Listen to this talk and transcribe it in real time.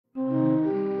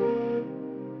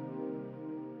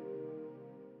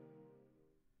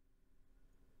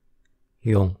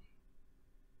4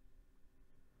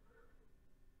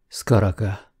すから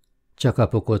か、ちゃか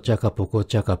ぽこちゃかぽこ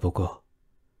ちゃかぽこ。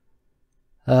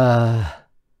ああ、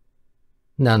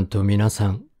なんと皆さ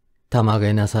ん、たま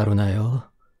げなさるな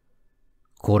よ。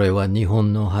これは日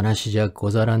本の話じゃご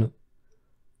ざらぬ。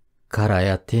唐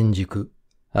や天竺、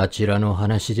あちらの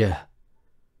話じゃ。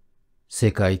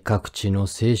世界各地の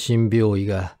精神病医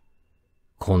が、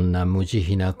こんな無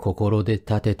慈悲な心で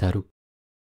立てたる。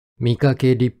見か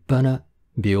け立派な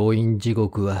病院地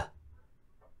獄は、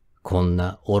こん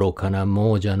な愚かな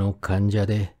亡者の患者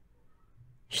で、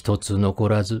一つ残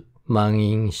らず満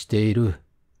員している。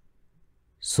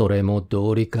それも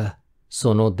道理か、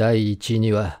その第一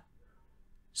には、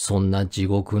そんな地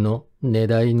獄の値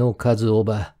段の数を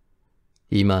ば、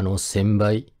今の千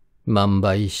倍、万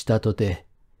倍したとて、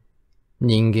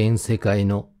人間世界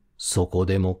のそこ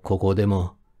でもここで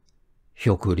も、ひ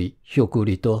ょくりひょく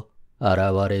りと現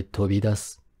れ飛び出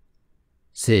す。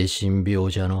精神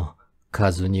病者の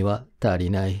数には足り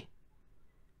ない。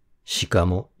しか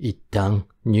も一旦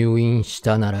入院し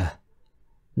たなら、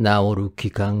治る期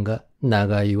間が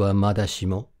長いはまだし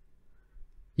も、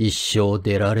一生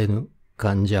出られぬ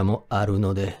患者もある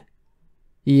ので、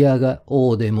いやが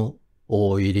王でも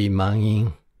大入り満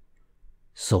員。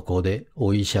そこで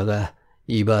お医者が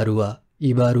威張るわ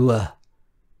威張るわ。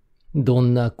ど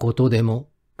んなことでも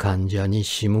患者に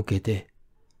仕向けて、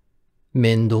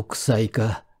めんどくさい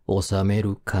か納め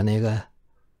る金が、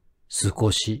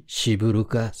少し渋る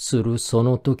かするそ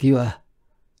の時は、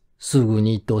すぐ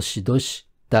にどしどし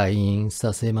退院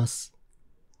させます。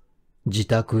自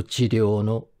宅治療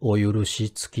のお許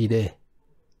し付きで、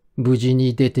無事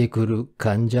に出てくる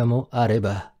患者もあれ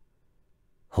ば、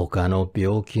他の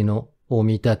病気のお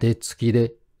見立て付き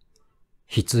で、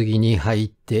棺に入っ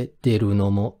て出る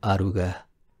のもあるが、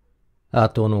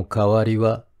後の代わり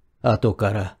は後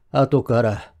から、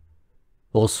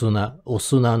お砂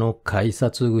の改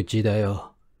札口だ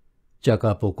よ。ちゃ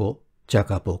かぽこ、ちゃ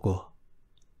かぽこ。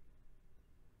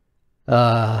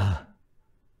ああ、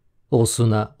お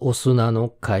砂の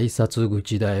改札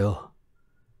口だよ。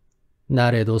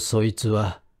なれどそいつ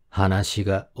は話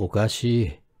がおかし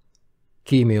い。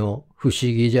奇妙不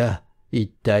思議じゃ、一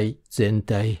体全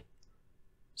体。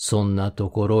そんなと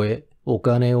ころへお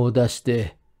金を出し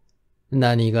て、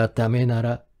何がためな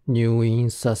ら入院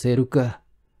させるか。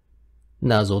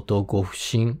謎とご不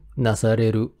審なさ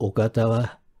れるお方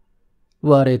は、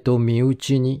我と身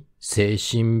内に精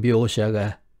神病者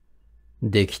が、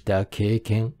できた経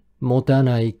験持た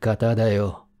ない方だ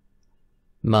よ。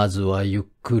まずはゆっ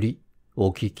くりお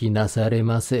聞きなされ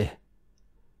ませ。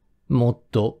もっ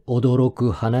と驚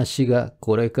く話が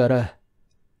これから、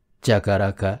ちゃか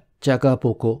らかちゃか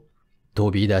ぽこ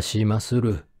飛び出します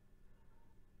る。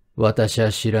私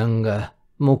は知らんが、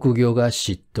木魚が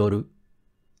知っとる。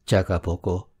ちゃかぽ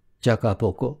こ、ちゃか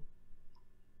ぽこ。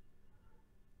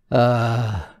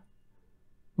ああ、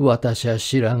私は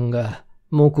知らんが、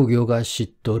木魚が知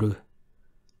っとる。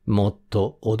もっ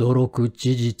と驚く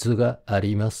事実があ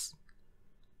ります。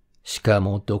しか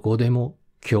もどこでも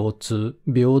共通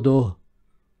平等。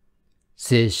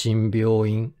精神病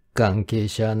院関係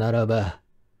者ならば、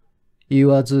言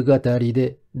わず語り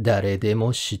で誰で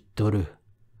も知っとる。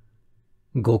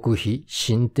極秘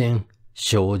進展、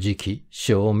正直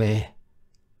証明。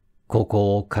こ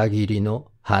こを限りの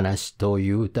話と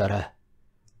言うたら、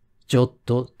ちょっ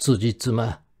と辻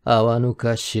褄合わぬ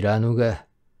か知らぬが、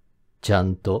ちゃ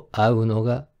んと合うの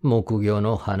が木魚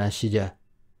の話じゃ。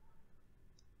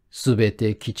すべ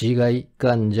て気違い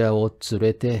患者を連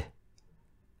れて、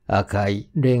赤い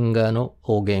レンガの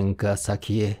お玄関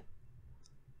先へ、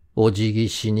お辞儀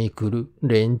しに来る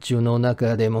連中の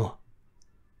中でも、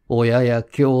親や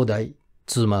兄弟、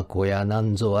妻子やな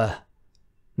んぞは、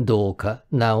どうか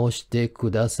直して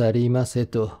くださりませ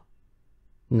と、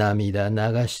涙流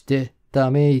して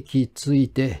ため息つい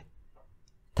て、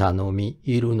頼み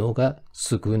いるのが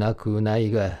少なくない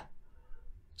が、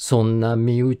そんな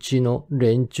身内の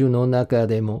連中の中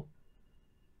でも、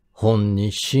本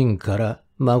に心から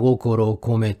真心を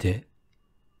込めて、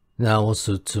直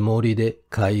すつもりで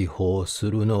解放す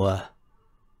るのは、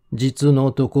実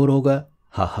のところが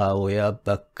母親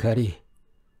ばっかり。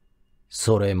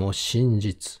それも真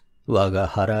実、我が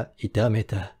腹痛め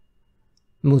た。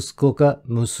息子か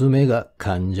娘が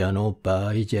患者の場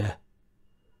合じゃ。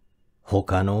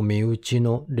他の身内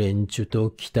の連中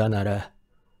と来たなら、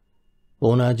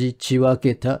同じ血分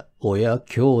けた親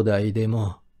兄弟で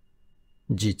も、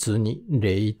実に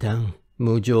冷淡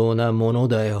無情なもの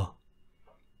だよ。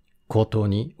こと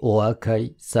にお若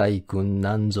い細君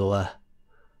なんぞは、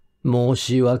申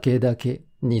し訳だけ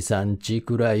2、3日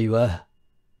くらいは、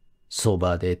そ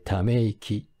ばでため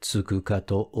息つくか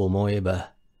と思え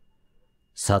ば、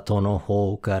里の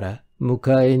方から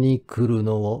迎えに来る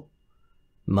のを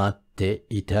待って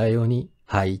いたよに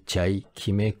吐いちゃい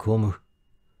決め込む。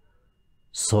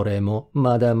それも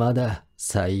まだまだ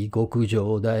最極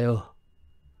上だよ。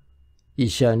医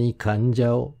者に患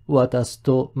者を渡す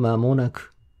と間もな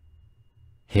く、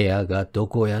部屋がど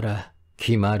こやら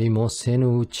決まりもせ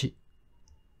ぬうち、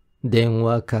電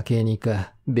話かけに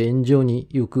か便所に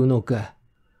行くのか、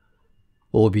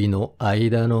帯の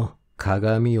間の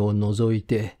鏡を覗い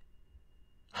て、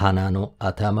鼻の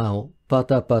頭をパ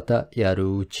タパタや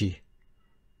るうち、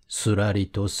すらり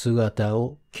と姿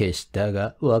を消した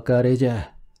が別れじ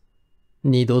ゃ、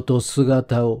二度と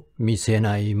姿を見せ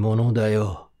ないものだ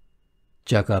よ。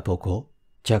ちゃかぽこ、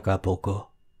ちゃかぽこ。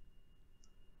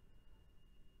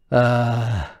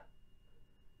ああ、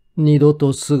二度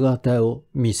と姿を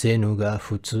見せぬが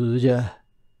普通じゃ。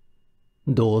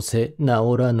どうせ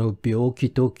治らぬ病気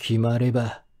と決まれ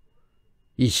ば、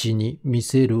医師に見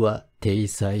せるは体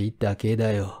裁だけ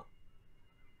だよ。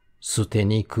捨て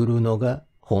に来るのが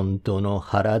本当の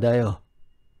腹だよ。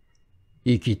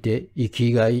生きて生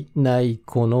きがいない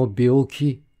この病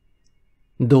気、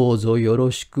どうぞよろ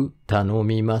しく頼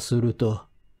みますると、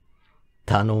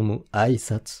頼む挨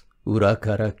拶裏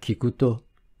から聞くと、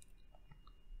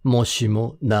もし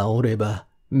も治れば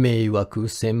迷惑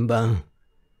千番、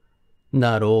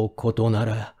なろうことな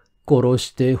ら殺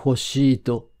してほしい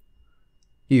と、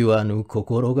言わぬ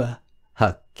心がは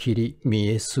っきり見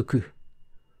えすく。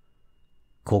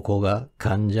ここが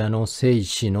患者の生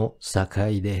死の境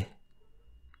で、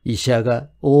医者が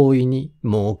大いに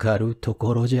儲かると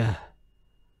ころじゃ。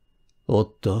お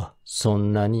っと、そ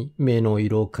んなに目の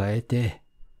色変えて、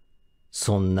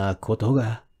そんなこと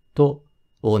が、と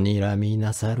お睨み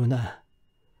なさるな。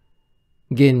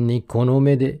現にこの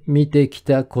目で見てき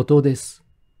たことです。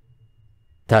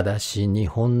ただし日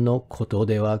本のこと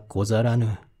ではござら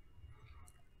ぬ。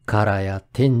唐や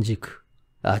天竺、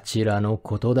あちらの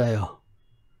ことだよ。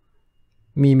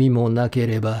耳もなけ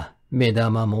れば目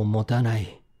玉も持たな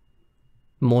い。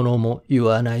物も言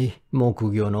わない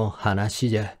木魚の話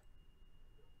じゃ。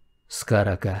すか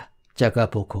らか、ちゃか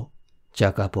ぽこ、ち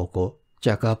ゃかぽこ、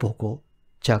ちゃかぽこ、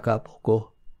ちゃかぽ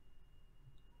こ。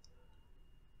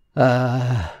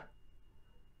ああ、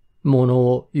物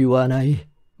を言わない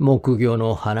木魚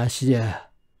の話じゃ。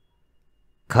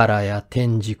唐や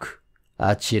天竺、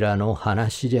あちらの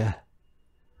話じゃ。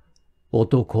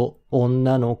男、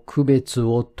女の区別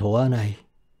を問わない。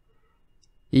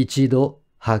一度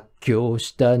発狂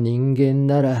した人間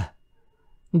なら、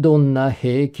どんな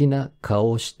平気な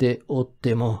顔しておっ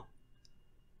ても、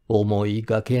思い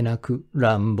がけなく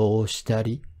乱暴した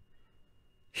り、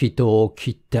人を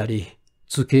切ったり、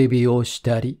つけ火をし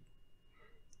たり、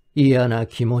嫌な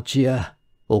気持ちや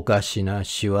おかしな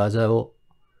仕業を、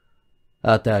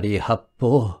あたり八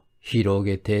方広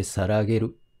げてさらげ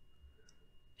る。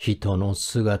人の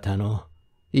姿の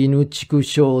犬畜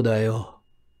生だよ。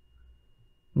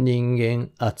人間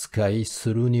扱い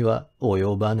するには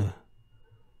及ばぬ。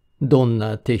どん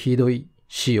な手ひどい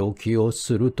仕置きを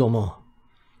するとも、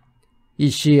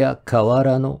石や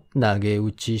瓦の投げ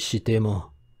打ちして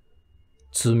も、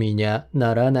罪にゃ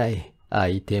ならない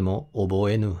相手も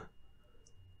覚えぬ。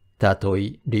たと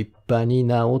え立派に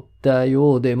治った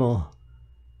ようでも、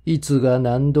いつが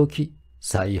何時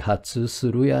再発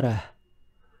するやら。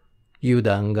油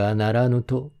断がならぬ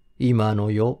と今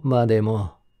の世まで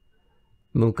も、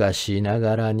昔な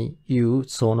がらに言う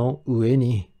その上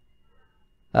に、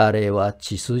あれは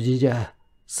血筋じゃ、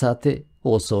さて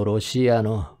恐ろしや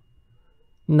の。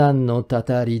何のた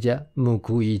たりじゃ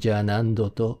報いじゃ何度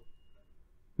と、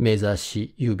目指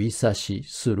し指差し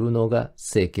するのが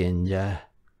世間じゃ。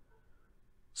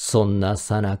そんな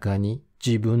さなかに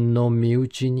自分の身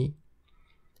内に、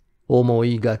思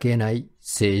いがけない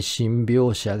精神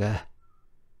病者が、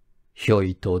ひょ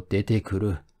いと出てく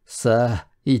る、さあ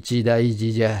一大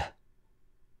事じゃ。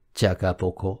ちゃか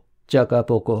ぽこ、ちゃか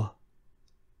ぽこ。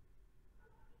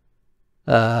あ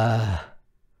あ、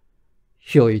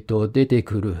ひょいと出て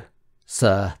くる、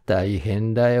さあ大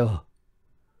変だよ。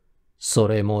そ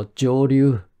れも上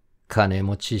流、金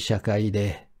持ち社会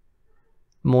で、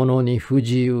物に不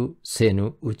自由せ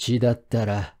ぬうちだった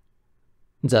ら、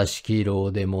座敷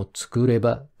牢でも作れ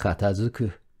ば片付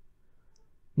く。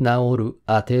治る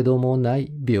あてどもな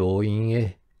い病院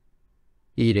へ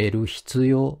入れる必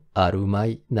要あるま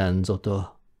いなんぞと、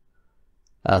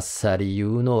あっさり言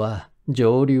うのは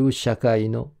上流社会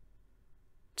の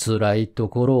辛いと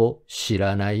ころを知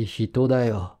らない人だ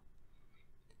よ。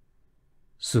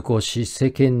少し世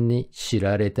間に知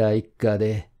られた一家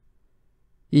で、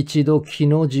一度木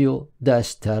の字を出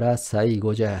したら最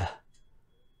後じゃ。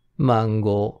マン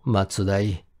ゴー松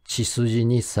代血筋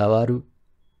に触る。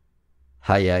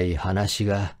早い話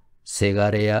がせ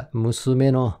がれや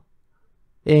娘の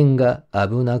縁が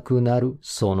危なくなる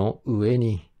その上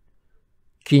に、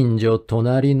近所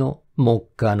隣の目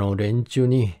下の連中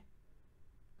に、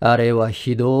あれは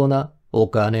非道なお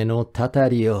金のたた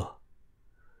りよ。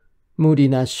無理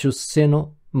な出世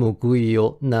の報い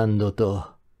を何度と、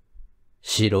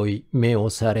白い目を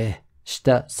され、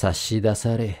舌差し出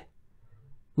され、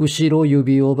後ろ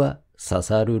指をば刺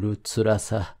さるる辛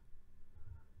さ。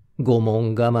御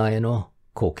門構えの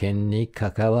古剣に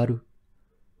関わる。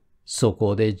そ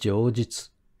こで上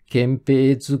実、憲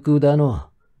兵づくだの、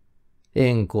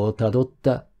縁故たどっ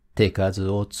た手数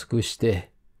を尽くし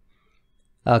て、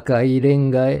赤いレン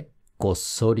ガへこっ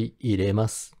そり入れま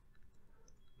す。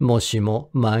もしも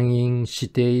満員し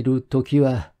ているとき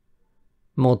は、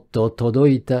もっと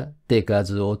届いた手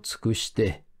数を尽くし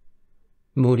て、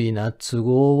無理な都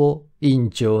合を院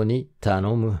長に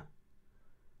頼む。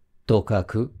とか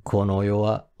くこの世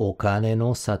はお金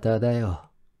の沙汰だ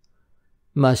よ。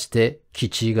まして気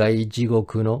違い地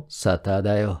獄の沙汰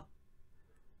だよ。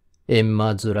閻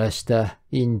魔ずらした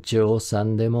院長さ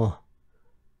んでも、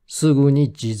すぐ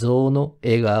に地蔵の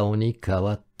笑顔に変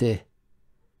わって、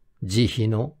慈悲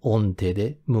の御手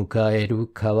で迎える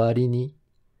代わりに、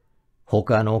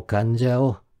他の患者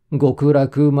を極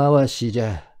楽回しじ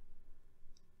ゃ。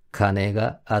金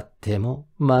があっても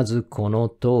まずこの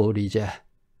通りじゃ。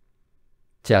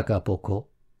ちゃかぽこ、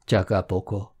ちゃかぽ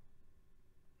こ。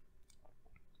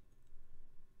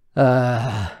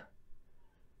ああ、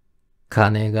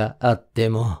金があって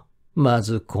もま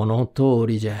ずこの通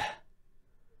りじゃ。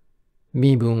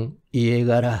身分、家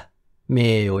柄、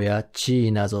名誉や地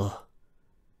位なぞ、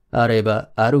あれ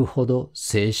ばあるほど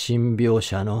精神病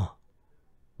者の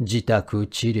自宅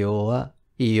治療は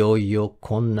いよいよ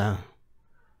困難。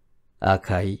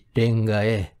赤いレンガ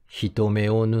へ人目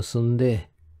を盗んで、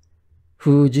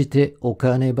封じてお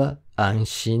かねば安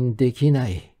心できな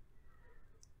い。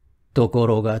とこ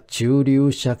ろが中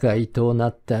流社会とな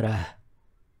ったら、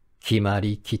決ま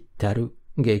りきったる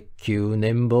月給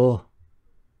年俸。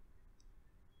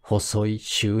細い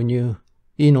収入、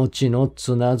命の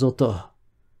綱ぞと、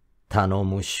頼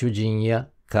む主人や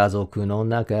家族の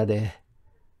中で、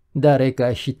誰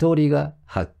か一人が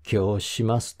発狂し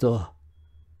ますと、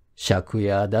借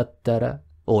家だったら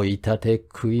追い立て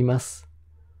食います。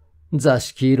座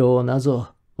敷牢なぞ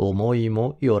思い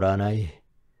もよらない。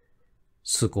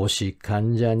少し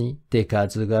患者に手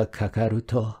数がかかる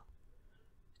と、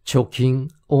貯金、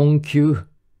恩給、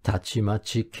たちま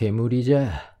ち煙じ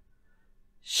ゃ。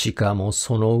しかも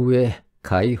その上、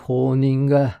解放人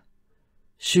が、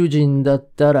主人だっ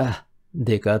たら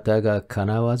出方がか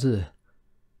なわず、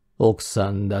奥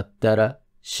さんだったら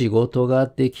仕事が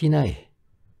できない。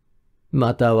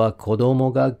または子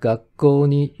供が学校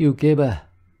に行けば、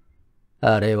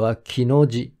あれは木の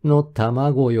字の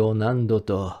卵よ何度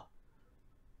と、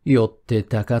よって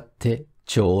たかって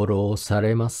長老さ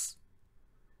れます。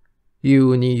言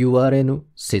うに言われぬ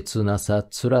切なさ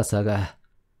辛さが、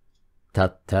た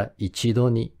った一度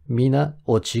に皆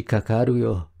落ちかかる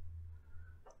よ。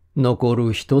残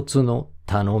る一つの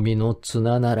頼みの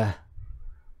綱なら、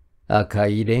赤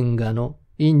いレンガの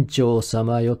院長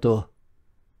様よと、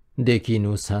でき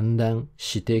ぬ算段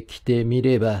してきてみ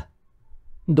れば、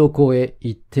どこへ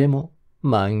行っても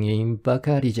満員ば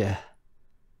かりじゃ。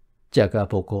ちゃか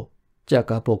ぽこ、ちゃ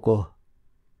かぽこ。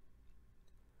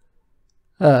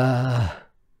ああ、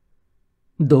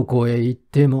どこへ行っ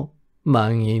ても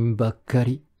満員ばっか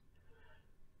り。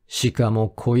しかも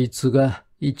こいつが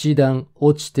一段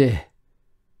落ちて、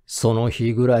その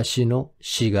日暮らしの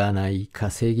しがない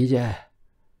稼ぎじゃ。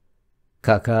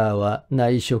かかあは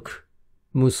内職、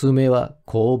娘は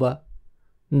工場、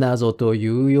なぞとい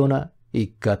うような一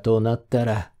家となった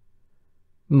ら、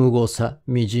むごさ、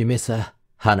惨めさ、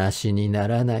話にな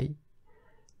らない。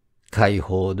解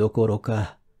放どころ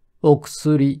か、お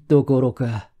薬どころ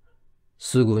か、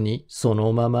すぐにそ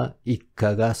のまま一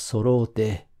家が揃う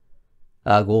て、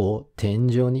顎を天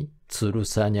井に吊る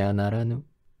さにゃならぬ。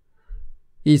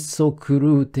いっそ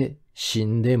狂うて死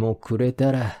んでもくれ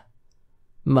たら、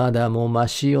まだもま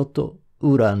しよと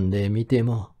恨んでみて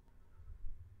も、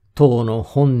当の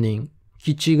本人、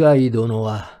気違い殿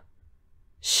は、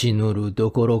死ぬる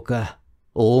どころか、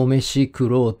大飯食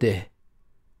ろうて、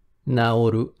治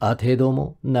るあてど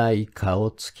もない顔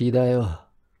つきだよ。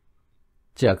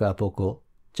ちゃかぽこ、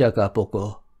ちゃかぽ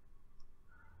こ。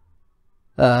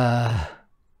ああ、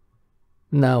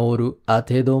治るあ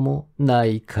てどもな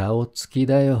い顔つき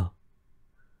だよ。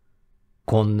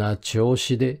こんな調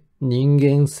子で人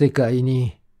間世界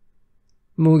に、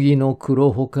麦の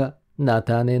黒穂か菜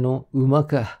種の馬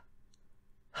か、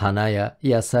花や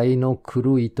野菜の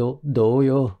狂いと同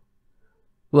様、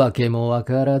わけもわ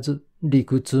からず理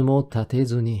屈も立て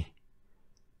ずに、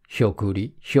ひょく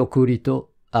りひょくりと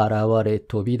現れ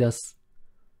飛び出す、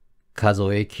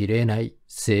数えきれない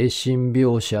精神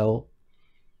病者を、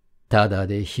ただ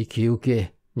で引き受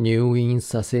け入院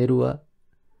させるは、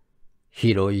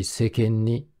広い世間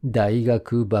に大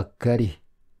学ばっかり、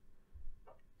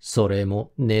それ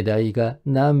も値代が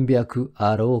何百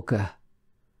あろうか、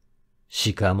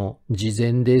しかも事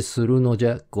前でするのじ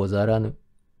ゃござらぬ。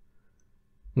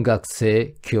学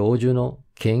生教授の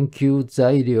研究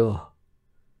材料、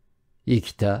生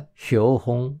きた標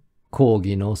本講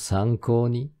義の参考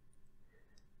に、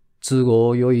都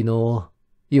合よいのを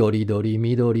よりどり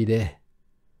みどりで、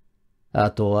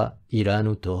あとはいら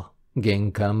ぬと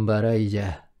玄関払いじ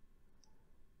ゃ。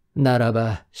なら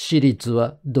ば私立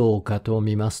はどうかと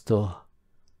見ますと、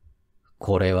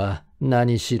これは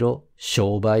何しろ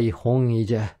商売本意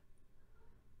じゃ。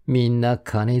みんな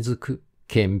金づく、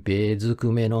憲兵ず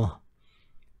くめの、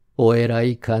お偉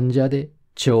い患者で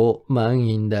超満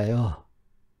員だよ。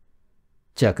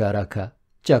ちゃからか、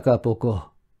ちゃかぽこ。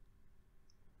あ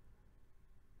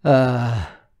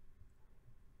あ、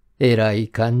偉い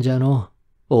患者の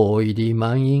大入り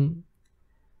満員。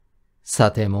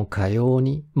さてもかよう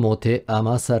にもてあ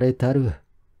まされたる。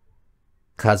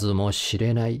数も知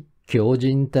れない狂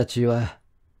人たちは、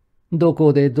ど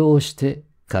こでどうして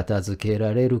片付け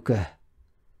られるか。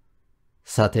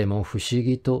さても不思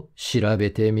議と調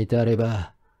べてみたれ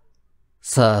ば、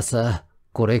さあさあ、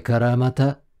これからま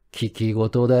た聞きご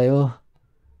とだよ。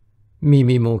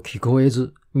耳も聞こえ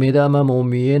ず、目玉も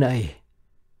見えない。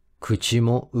口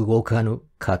も動かぬ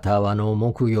片輪の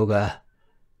木魚が、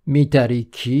見たり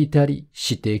聞いたり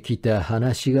してきた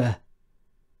話が、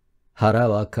腹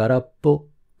は空っぽ、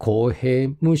公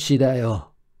平無視だ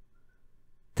よ。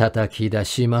叩き出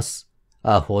します、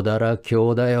アホだら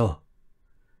教だよ。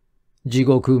地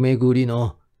獄めぐり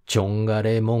のちょんが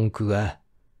れ文句が、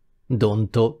どん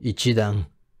と一段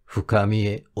深み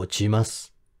へ落ちま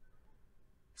す。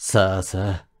さあさ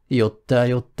あ、寄った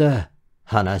寄った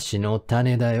話の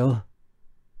種だよ。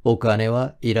お金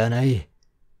はいらない。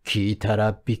聞いた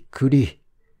らびっくり。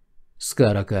す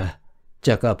からか、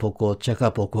ちゃかぽこちゃ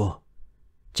かぽこ。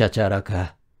ちゃちゃら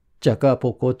か、ちゃか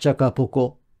ぽこちゃかぽ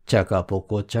こ。ちゃかぽ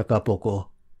こちゃかぽ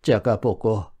こ。ちゃかぽ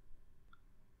こ。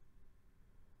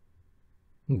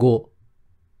5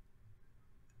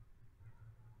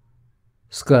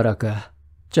すからか、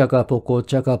ちゃかぽこ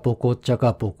ちゃかぽこちゃ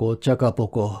かぽこちゃかぽ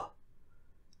こ。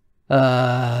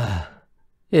ああ、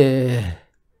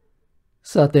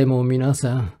さても皆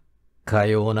さん、か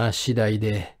ような次第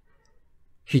で、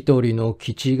一人の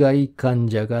気違い患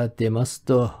者が出ます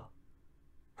と、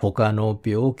他の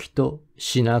病気と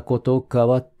品子と変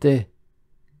わって、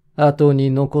後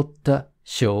に残った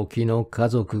正気の家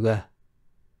族が、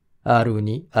ある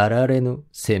にあられぬ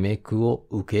責め苦を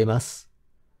受けます。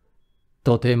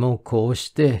とてもこう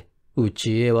してう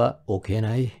ちへは置け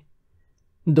ない。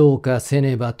どうかせ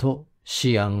ねばと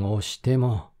思案をして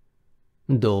も、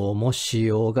どうもし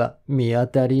ようが見当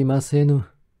たりませぬ。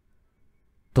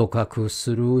とかく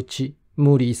するうち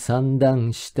無理算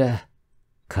段した。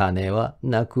金は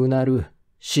なくなる。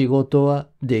仕事は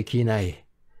できない。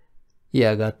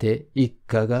やがて一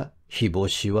家が日干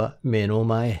しは目の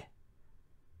前。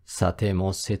さて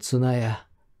も切なや、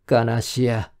悲し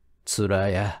や、つら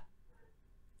や。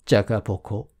ちゃかぽ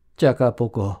こ、ちゃかぽ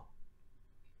こ。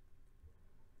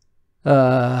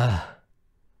ああ、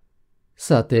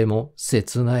さても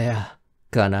切なや、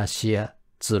悲しや、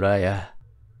つらや。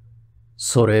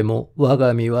それも我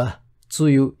が身は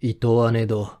つゆいとわね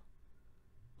ど、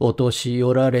お年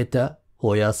寄られた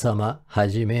親様は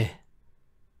じめ、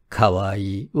かわ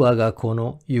いい我が子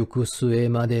の行く末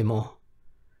までも、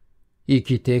生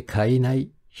きて飼いな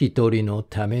い一人の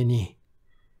ために、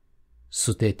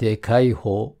捨てて解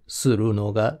放する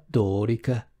のが道理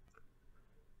か。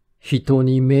人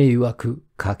に迷惑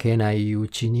かけないう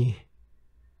ちに、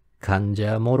患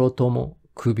者もろとも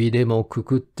首でもく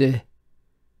くって、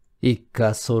一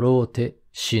家揃うて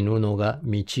死ぬのが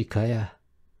道かや。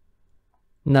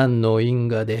何の因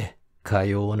果でか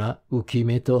ような浮き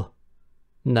目と、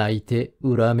泣いて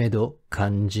恨めど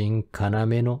肝心要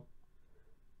の、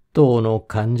当の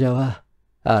患者は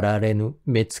あられぬ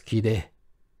目つきで、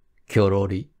きょろ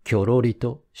りきょろり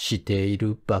としてい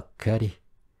るばっかり。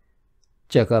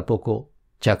ちゃかぽこ、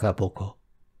ちゃかぽこ。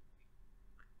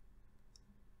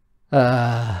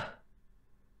ああ、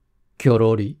きょ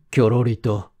ろりきょろり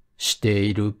として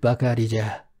いるばかりじ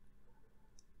ゃ。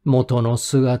元の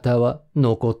姿は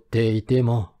残っていて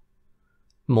も、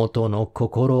元の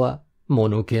心はも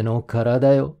ぬけの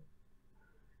体よ。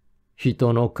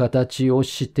人の形を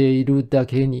しているだ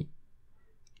けに、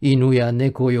犬や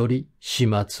猫より始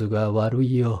末が悪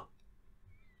いよ。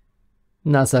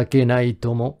情けない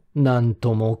とも何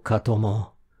ともかと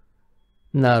も、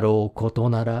なろうこと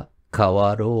なら変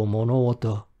わろう物を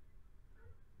と、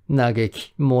嘆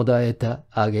きもだえた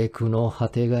挙句の果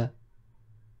てが、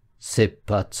切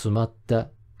羽詰まった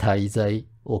滞在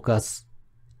犯す。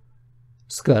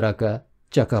すからか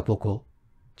ちゃかぽこ、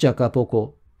ちゃかぽ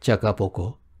こ、ちゃかぽ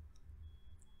こ。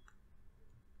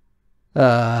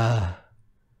ああ、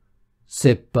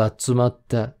切羽詰まっ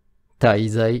た滞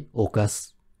在犯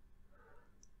す。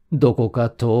どこか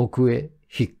遠くへ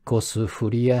引っ越すふ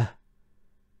りや、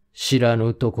知ら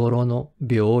ぬところの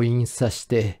病院さし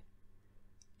て、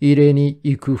入れに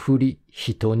行くふり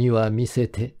人には見せ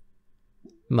て、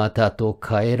またと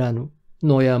帰らぬ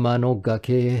野山の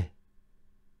崖へ、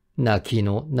泣き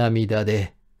の涙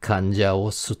で患者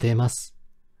を捨てます。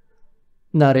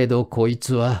なれどこい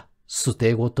つは捨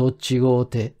てごと違う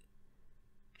て、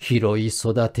拾い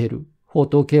育てる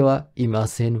仏はいま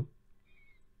せぬ。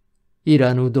い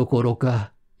らぬどころ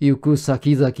か行く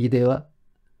先々では、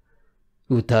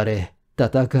打たれ、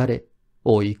叩かれ、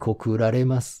追い告られ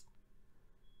ます。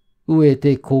飢え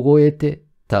て凍えて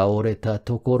倒れた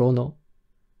ところの、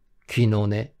木の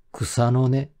根、草の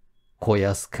根、肥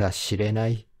やすかしれな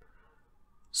い。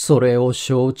それを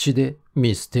承知で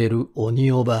見捨てる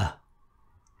鬼おば、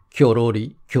きょろ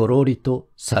りきょろりと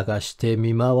探して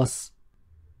見回す。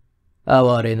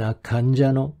哀れな患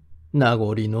者の名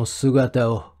残の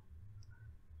姿を、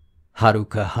はる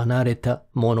か離れた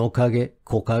物陰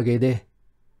木陰で、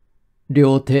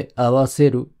両手合わせ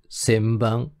る千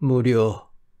番無料。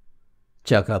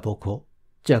ちゃかぽこ、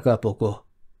ちゃかぽこ。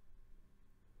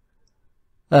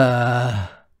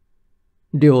ああ、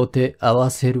両手合わ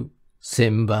せる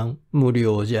千番無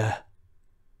料じゃ。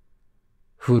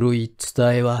古い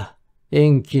伝えは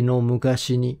延期の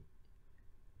昔に、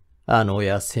あの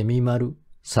やせみ丸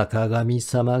坂上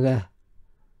様が、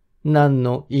何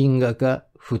の因果か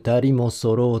二人も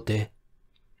揃うて、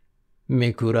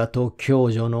めくらと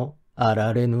共女のあ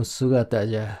られぬ姿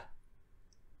じゃ。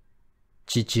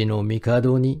父の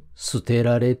帝に捨て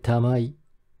られたまい、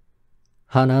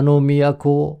花の都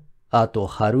をあと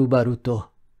はるばる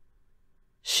と、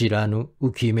知らぬ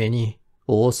浮目に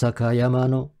大阪山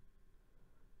の、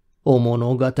お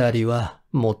物語は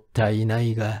もったいな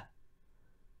いが、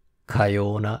か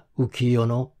ような浮世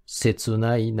の切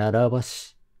ないならば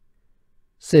し、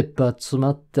切羽詰ま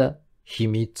った秘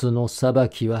密の裁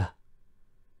きは、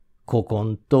古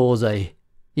今東西、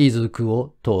いずく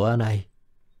を問わない。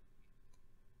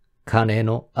金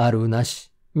のあるな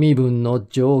し、身分の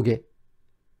上下、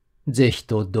是非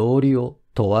と道理を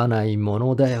問わないも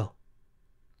のだよ。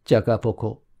ちゃかぽ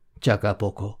こ、ちゃか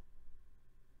ぽこ。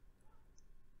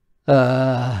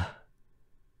ああ、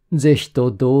是非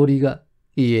と道理が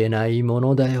言えないも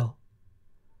のだよ。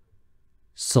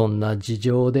そんな事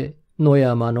情で野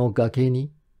山の崖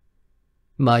に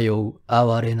迷う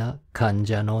哀れな患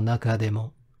者の中で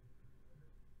も、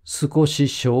少し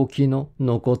正気の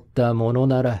残ったもの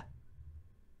なら、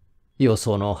よ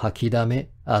その吐きだめ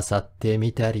あさって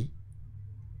みたり、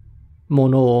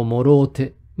物をもろう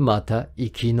てまた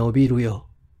生き延びるよ。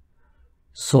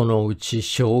そのうち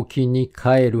正気に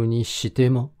帰るにして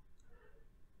も、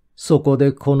そこ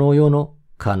でこの世の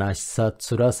悲しさ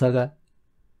辛さが、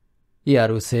や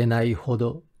るせないほ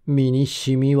ど身に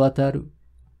染み渡る。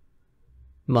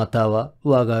または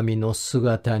我が身の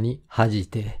姿に恥じ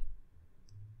て、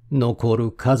残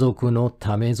る家族の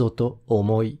ためぞと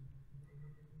思い、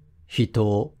人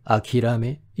を諦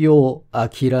め、世を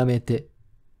諦めて、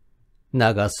流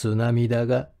す涙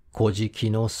が古事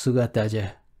記の姿じ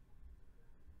ゃ。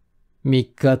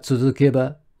3日続け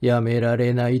ばやめら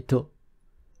れないと、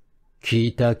聞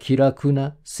いた気楽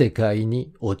な世界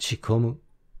に落ち込む。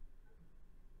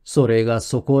それが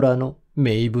そこらの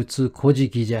名物古事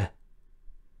記じゃ。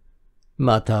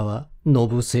またはの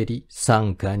ぶせり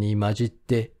参加に混じっ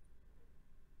て、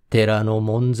寺の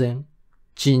門前、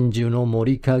鎮守の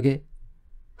森陰、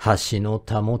橋の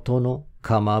たもとの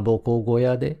かまぼこ小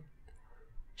屋で、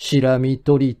しらみ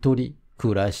とりとり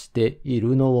暮らしてい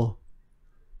るのを、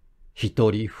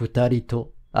一人二人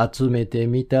と集めて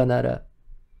みたなら、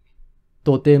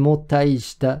とても大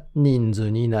した人数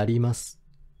になります。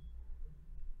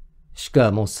し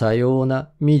かもさよう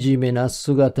な惨めな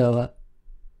姿は、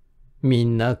み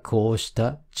んなこうし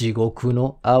た地獄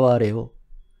の哀れを、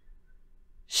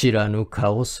知らぬ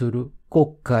顔する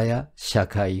国家や社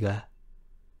会が、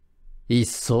いっ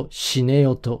そ死ね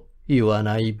よと言わ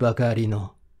ないばかり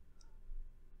の、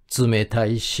冷た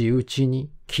い仕打ち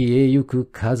に消えゆく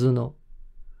数の、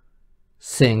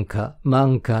千か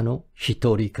万かの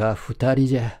一人か二人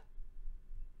じゃ。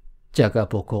ちゃか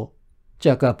ぽこ、ち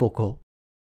ゃかぽこ。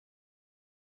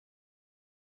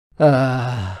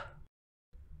ああ、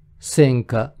千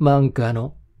か万か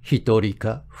の一人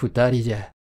か二人じ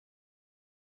ゃ。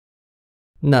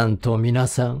なんと皆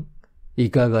さん、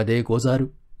いかがでござ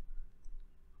る。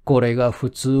これが普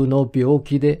通の病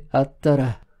気であった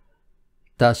ら、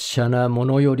達者なも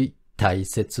のより大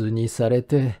切にされ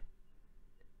て、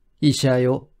医者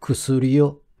よ、薬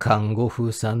よ、看護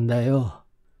婦さんだよ。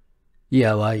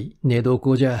やわい寝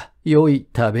床じゃ、良い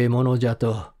食べ物じゃ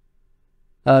と、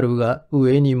あるが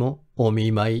上にもお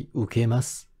見舞い受けま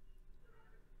す。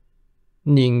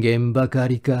人間ばか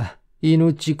りか、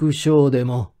犬畜生で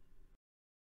も、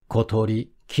小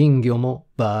鳥、金魚も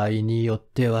場合によっ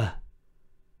ては、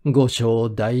御所を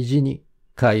大事に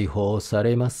解放さ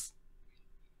れます。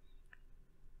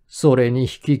それに引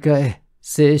き換え、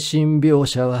精神病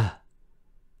者は、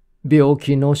病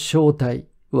気の正体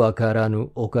わから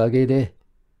ぬおかげで、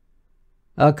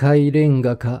赤いレン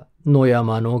ガか野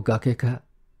山の崖か、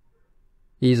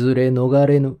いずれ逃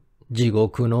れぬ地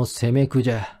獄の責めく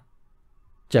じゃ。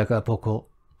ちゃかぽこ、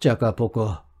ちゃかぽこ。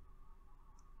あ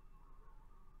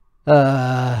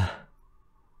あ、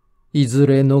いず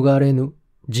れ逃れぬ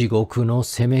地獄の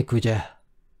責めくじゃ。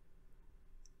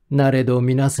なれど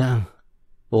皆さん、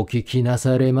お聞きな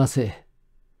されませ。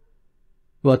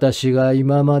私が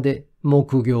今まで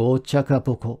木魚をちゃか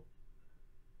ぽこ、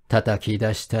叩き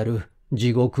出したる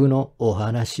地獄のお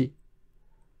話。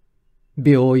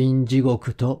病院地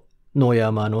獄と野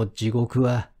山の地獄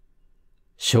は、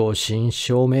正真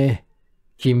正銘、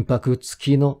金箔付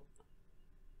きの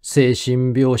精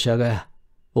神病者が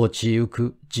落ちゆ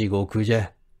く地獄じ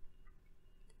ゃ。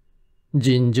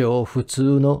尋常普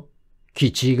通の気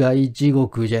違い地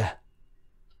獄じゃ。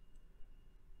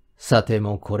さて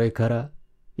もこれから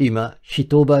今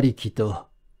一馬力と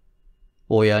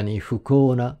親に不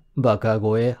幸な馬鹿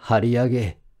声張り上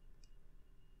げ、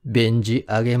弁じ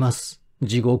上げます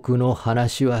地獄の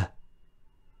話は、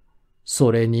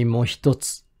それにも一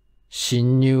つ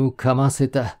侵入かませ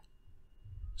た、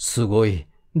すごい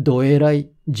どえら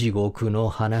い地獄の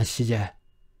話じゃ。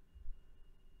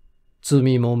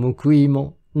罪も報い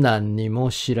も何に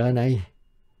も知らない、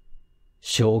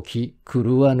正気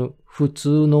狂わぬ普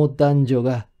通の男女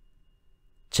が、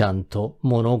ちゃんと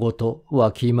物事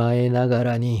わきまえなが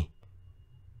らに、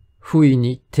不意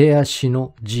に手足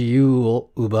の自由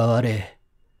を奪われ、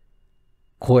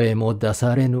声も出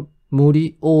されぬ無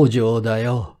理往生だ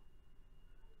よ。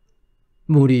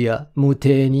無理や無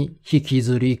定に引き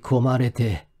ずり込まれ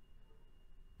て、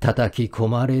叩き込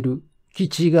まれる気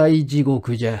違い地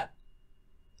獄じゃ。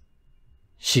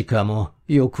しかも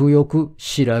よくよく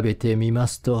調べてみま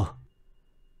すと、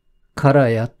唐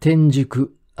や天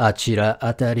竺あちら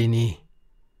あたりに、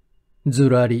ず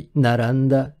らり並ん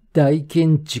だ大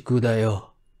建築だ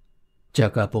よ。ち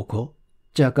ゃかぽこ、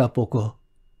ちゃかぽこ。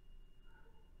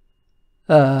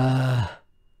ああ、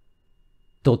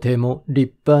とても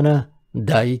立派な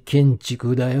大建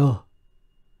築だよ。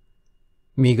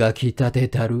磨き立て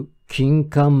たる金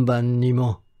看板に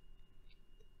も、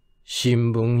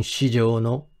新聞市場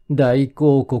の大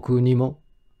広告にも、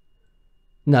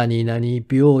何々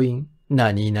病院、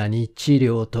何々治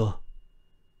療と、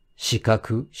四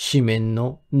角四面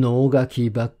の能書き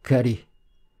ばっかり、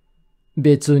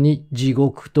別に地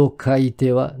獄と書い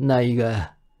てはない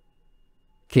が、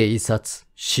警察、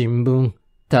新聞、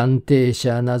探偵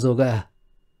者などが、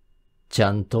ち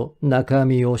ゃんと中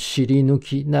身を知り抜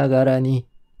きながらに、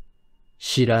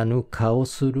知らぬ顔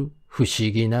する不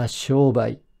思議な商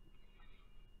売。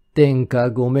天下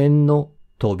御免の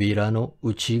扉の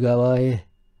内側へ、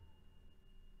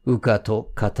うか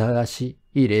と片足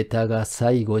入れたが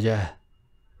最後じゃ。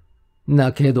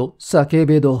泣けど叫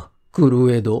べど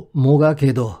狂えどもが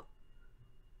けど、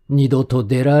二度と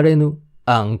出られぬ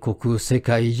暗黒世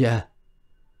界じゃ。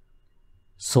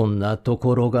そんなと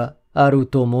ころがある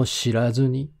とも知らず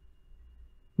に、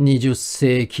20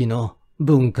世紀の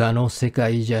文化の世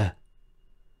界じゃ。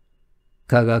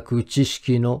科学知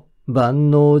識の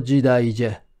万能時代じ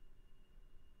ゃ。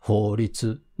法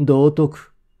律、道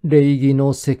徳、礼儀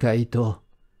の世界と、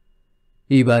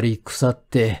威張り腐っ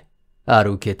て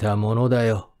歩けたものだ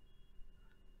よ。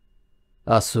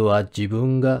明日は自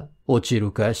分が落ち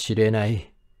るかしれな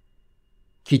い。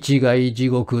気違い地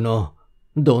獄の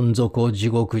どん底地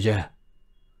獄じゃ。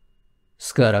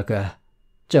すからか、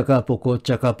ちゃかぽこ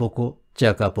ちゃかぽこち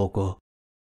ゃかぽこ。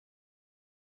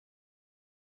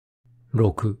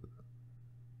6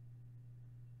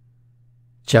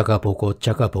ちゃかぽこち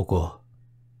ゃかぽこ、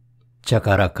ちゃ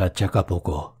からかちゃかぽ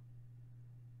こ。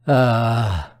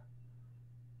ああ、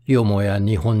よもや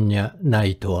日本にゃな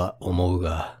いとは思う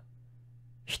が、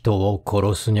人を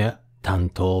殺すにゃ担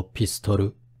当ピスト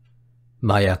ル、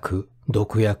麻薬、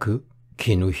毒薬、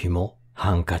絹紐、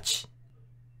ハンカチ、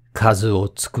数を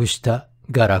尽くした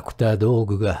ガラクタ道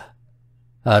具が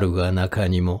あるが中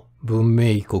にも文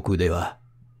明国では、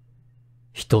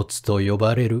一つと呼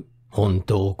ばれる本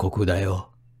当国だよ。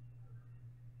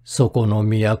そこの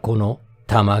都の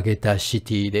たまげたシ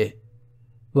ティで、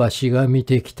わしが見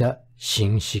てきた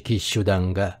新式手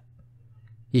段が、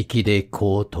息で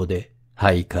コートで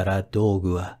灰から道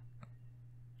具は、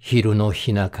昼の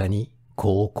日中に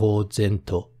高校前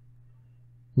と、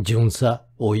巡査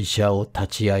お医者を立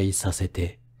ち会いさせ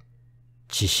て、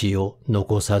血死を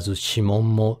残さず指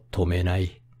紋も止めな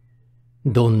い。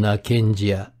どんな検事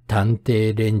や探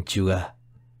偵連中が、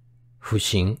不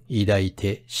信抱い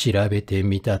て調べて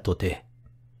みたとて、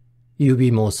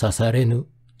指も刺されぬ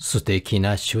素敵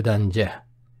な手段じゃ。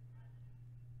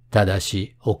ただ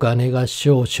しお金が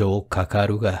少々かか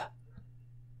るが、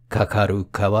かかる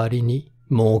代わりに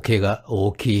儲けが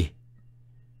大きい。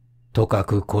とか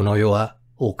くこの世は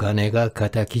お金が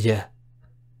仇じゃ。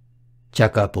ちゃ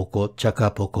かぽこちゃ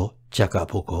かぽこちゃか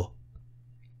ぽこ。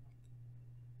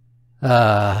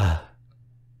ああ、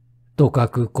とか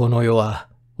くこの世は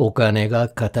お金が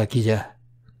仇じゃ。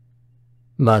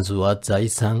まずは財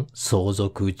産相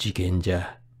続事件じ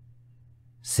ゃ。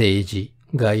政治、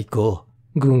外交、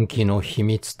軍機の秘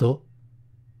密と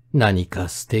何か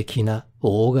素敵な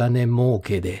大金儲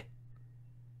けで、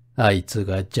あいつ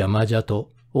が邪魔じゃ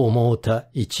と思うた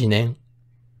一年、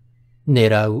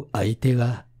狙う相手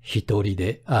が一人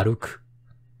で歩く。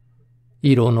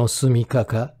色の住処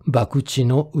か博打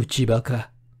の内場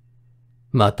か、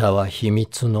または秘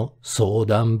密の相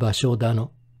談場所だ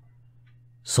の。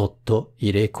そっと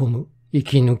入れ込む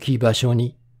息抜き場所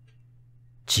に、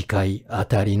近いあ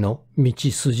たりの道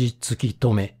筋突き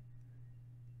止め、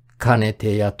かね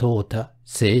て雇うた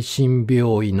精神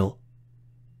病医の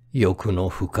欲の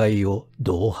不快を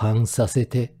同伴させ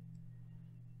て、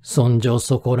そんじょ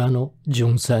そこらの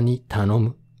巡査に頼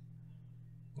む。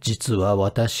実は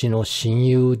私の親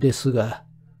友ですが、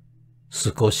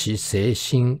少し精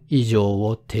神異常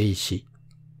を呈し、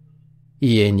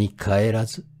家に帰ら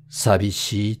ず寂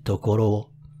しいところ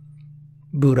を、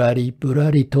ぶらりぶ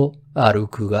らりと歩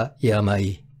くが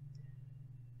病。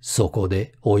そこ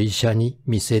でお医者に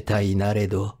見せたいなれ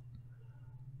ど、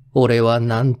俺は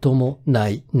何ともな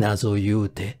い謎言う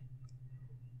て、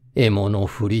獲物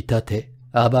振り立て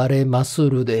暴れます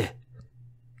るで、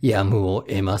やむを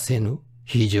得ませぬ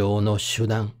非常の手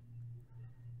段。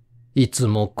いつ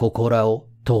もここらを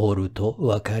通ると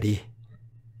わかり、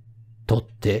取っ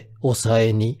て抑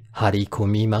えに張り込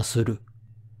みまする。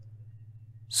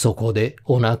そこで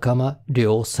お仲間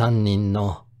両三人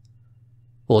の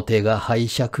お手が拝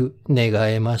借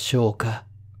願えましょうか。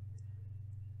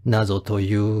なぞと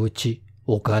いううち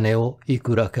お金をい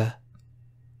くらか、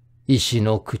石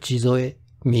の口添え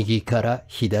右から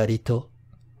左と、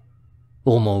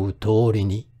思う通り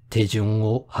に手順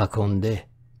を運ん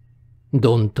で、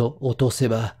どんと落とせ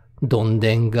ばどん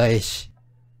でん返し、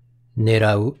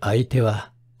狙う相手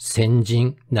は先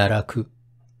人奈落。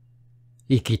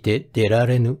生きて出ら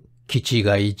れぬ気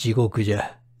違い地獄じ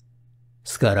ゃ。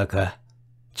すからか、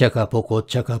ちゃかぽこ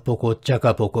ちゃかぽこちゃ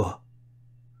かぽこ。あ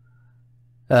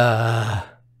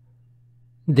あ、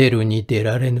出るに出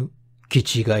られぬ気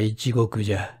違い地獄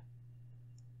じゃ。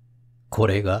こ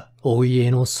れがお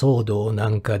家の騒動な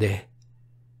んかで、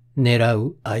狙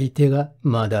う相手が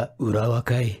まだ裏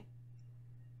若い。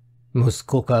息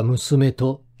子か娘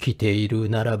と来ている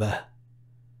ならば、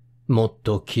もっ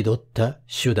と気取った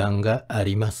手段があ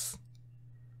ります。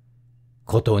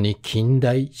ことに近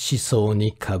代思想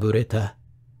にかぶれた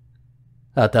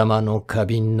頭の過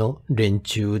敏の連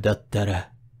中だった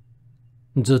ら、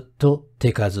ずっと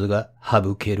手数が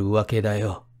省けるわけだ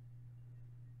よ。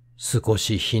少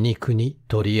し皮肉に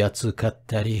取り扱っ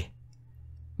たり、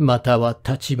または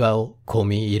立場を込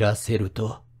み入らせる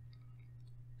と、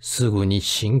すぐに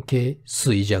神経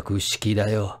衰弱式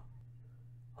だよ。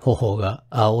頬が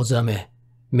青ざめ、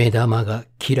目玉が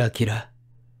キラキラ、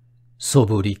そ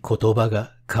ぶり言葉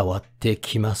が変わって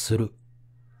きまする。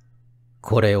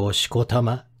これをしこた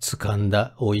ま掴ん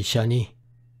だお医者に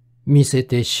見せ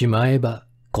てしまえば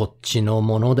こっちの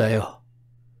ものだよ。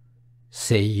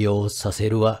静養させ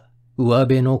るは上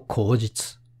辺の口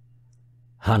実。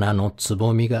花のつ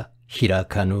ぼみが開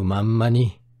かぬまんま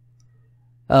に、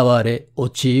哀れ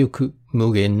落ちゆく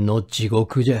無限の地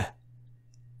獄じゃ。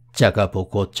ちゃかぽ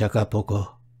こちゃかぽこ。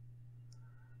あ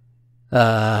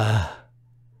あ、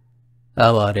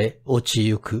哀れ落ち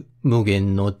ゆく無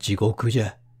限の地獄じ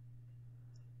ゃ。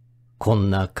こ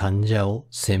んな患者を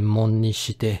専門に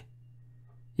して、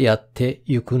やって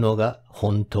ゆくのが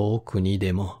本当国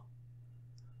でも、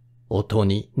音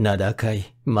に名高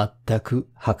い全く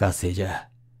博士じゃ。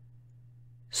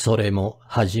それも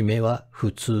はじめは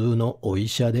普通のお医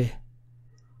者で、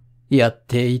やっ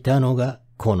ていたのが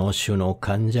この種の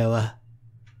患者は、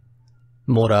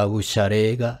もらう謝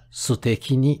礼が素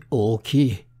敵に大き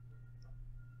い。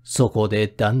そこで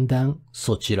だんだん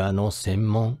そちらの専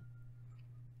門、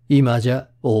今じゃ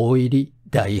大入り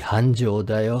大繁盛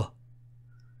だよ。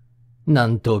な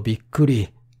んとびっくり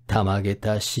たまげ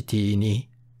たシティに、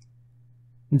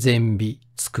全備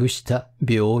尽くした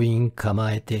病院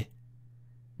構えて、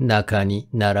中に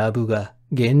並ぶが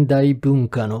現代文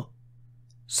化の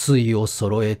粋を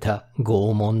揃えた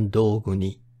拷問道具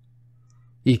に、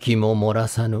息も漏ら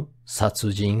さぬ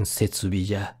殺人設備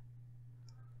じゃ。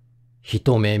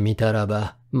一目見たら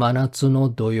ば真夏の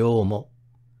土曜も、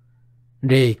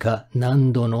冷夏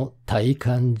何度の体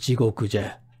感地獄じ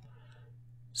ゃ。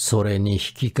それに引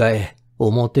き換え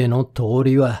表の通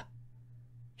りは、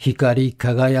光り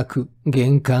輝く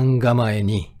玄関構え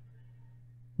に、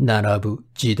並ぶ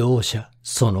自動車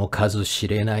その数知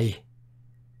れない。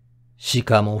し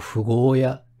かも富豪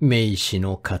や名士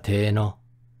の家庭の、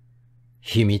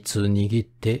秘密握っ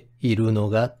ているの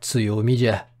が強みじ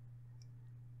ゃ。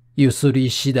ゆすり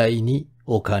次第に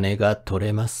お金が取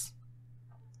れます。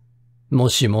も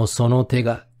しもその手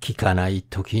が効かない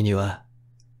ときには、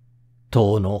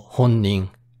当の本人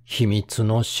秘密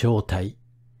の正体、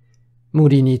無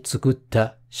理に作っ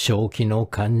た正気の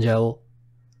患者を、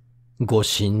誤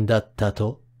診だった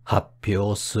と発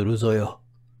表するぞよ。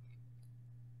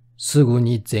すぐ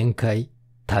に全開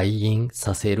退院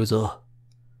させるぞ。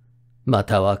ま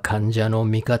たは患者の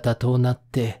味方となっ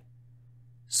て、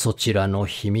そちらの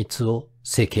秘密を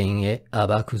世間へ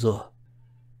暴くぞ。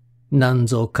なん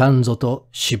ぞかんぞと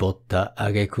絞った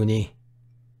挙句に、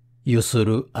ゆす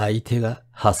る相手が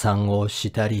破産を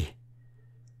したり、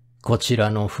こちら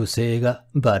の不正が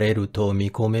バレると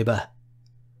見込めば、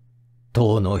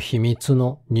当の秘密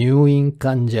の入院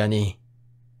患者に、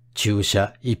注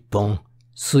射一本、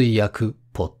水薬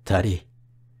ぽったり、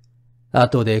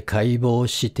後で解剖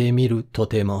してみると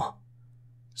ても、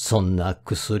そんな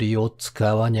薬を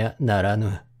使わにゃなら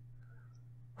ぬ。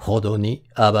ほどに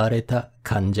暴れた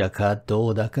患者かど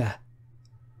うだか、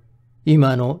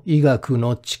今の医学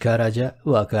の力じゃ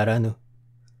わからぬ。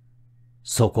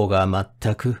そこが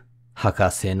全く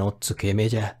博士の付け目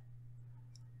じゃ。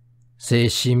精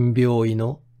神病医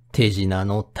の手品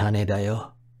の種だ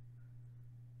よ。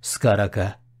すから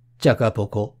か、ちゃかぽ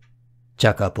こ、ち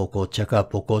ゃかぽこちゃか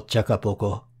ぽこちゃかぽ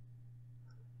こ。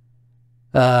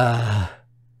ああ、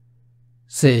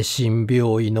精神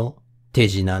病医の手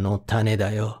品の種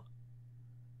だよ。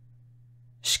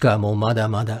しかもまだ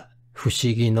まだ不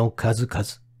思議の数々。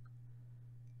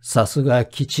さすが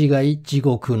気違い地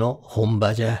獄の本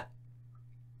場じゃ。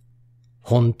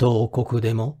本当国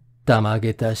でもたま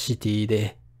げたシティ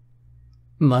で、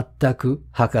全く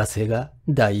博士が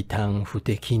大胆不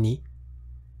敵に、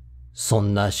そ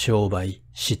んな商売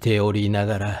しておりな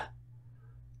がら、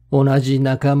同じ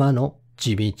仲間の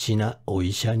地道なお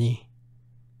医者に、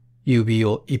指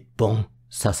を一本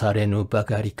刺されぬば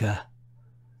かりか、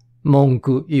文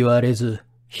句言われず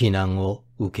非難を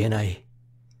受けない。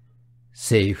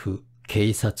政府、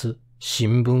警察、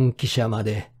新聞記者ま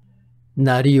で、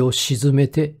鳴りを沈め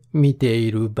て見て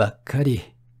いるばっかり。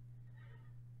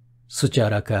すちゃ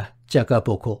らか、ちゃか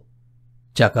ぽこ、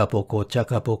ちゃかぽこちゃ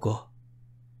かぽこ。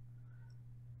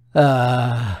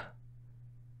ああ、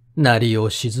鳴り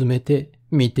を沈めて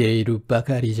見ているば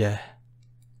かりじゃ。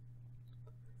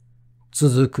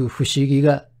続く不思議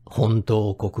が本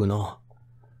当国の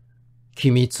機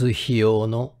密費用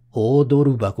の大ド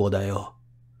ル箱だよ。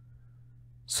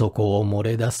そこを漏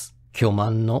れ出す巨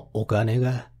万のお金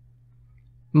が、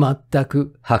全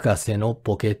く博士の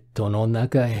ポケットの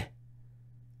中へ、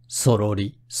そろ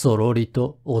りそろり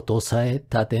と音さえ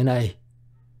立てない。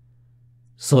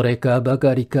それかば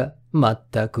かりか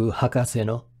全く博士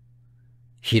の、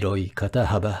広い肩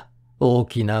幅、大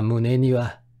きな胸に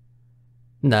は、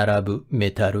並ぶメ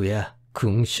タルや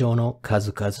勲章の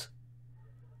数々。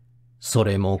そ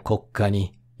れも国家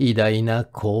に偉大な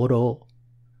功労。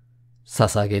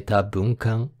捧げた文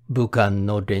官、武官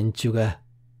の連中が、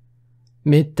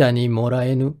めったにもら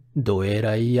えぬどえ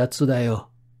らいやつだよ。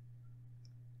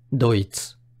ドイ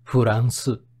ツ、フラン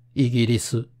ス、イギリ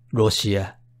ス、ロシ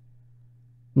ア。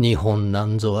日本な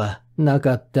んぞはな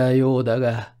かったようだ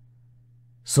が、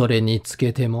それにつ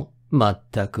けても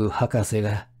全く博士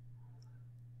が、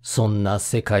そんな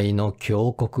世界の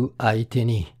強国相手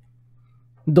に、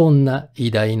どんな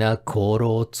偉大な功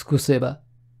労を尽くせば、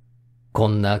こ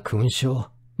んな勲章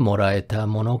もらえた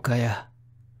ものかや。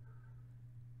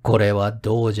これは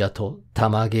どうじゃとた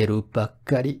まげるばっ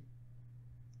かり。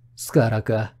すから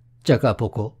か、ちゃかぽ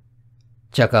こ、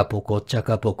ちゃかぽこちゃ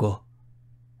かぽこ。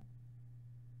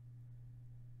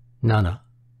7。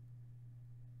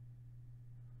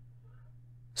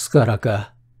すから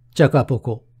か、ちゃかぽ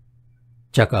こ、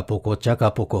ちゃかぽこちゃ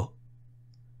かぽこ。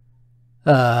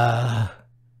ああ、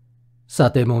さ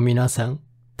ても皆さん、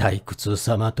退屈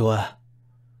様とは、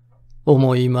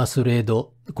思いますれ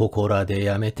ど、ここらで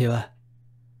やめては、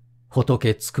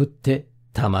仏作って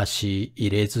魂入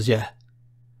れずじゃ。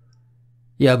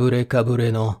破れかぶ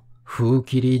れの風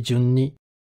切り順に、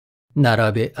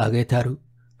並べ上げたる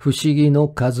不思議の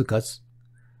数々。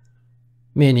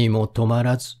目にも止ま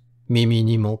らず、耳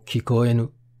にも聞こえ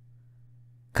ぬ。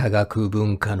科学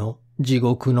文化の地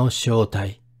獄の正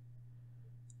体。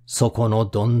そこの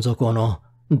どん底の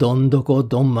どんどこ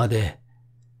どんまで、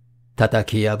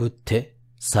叩き破って、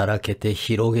さらけて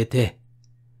広げて、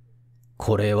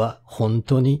これは本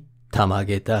当にたま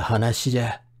げた話じ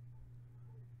ゃ。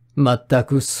まった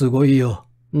くすごいよ。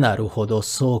なるほど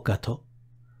そうかと。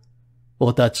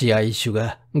お立ち会い主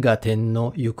が合点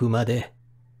の行くまで、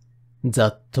ざ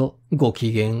っとご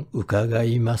機嫌伺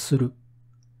いまする。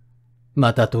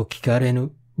またと聞かれ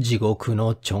ぬ地獄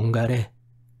のちょんがれ。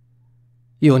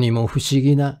世にも不思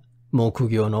議な木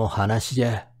魚の話じ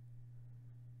ゃ。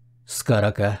すか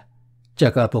らか、ち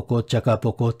ゃかぽこちゃか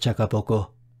ぽこちゃかぽ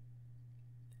こ。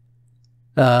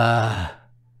ああ、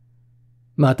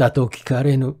またと聞か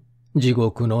れぬ地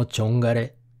獄のちょんが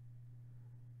れ。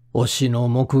推しの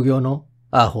木魚の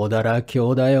アホだらけ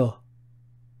ょうだよ。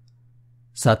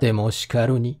さてもしか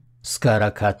るに、すか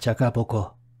らかちゃかぽ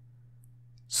こ。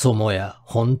そもや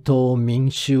本当民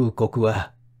衆国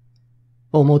は、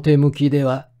表向きで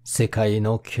は世界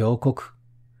の強国。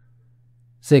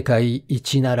世界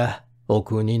一ならお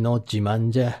国の自慢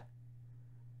じゃ。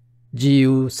自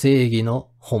由正義の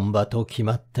本場と決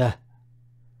まった。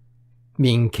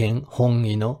民権本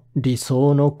位の理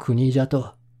想の国じゃ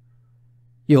と。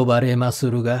呼ばれます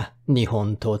るが日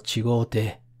本と違う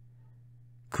て。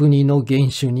国の元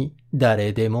首に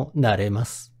誰でもなれま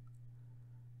す。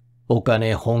お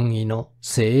金本位の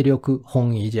勢力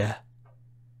本位じゃ。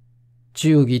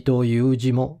忠義という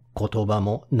字も言葉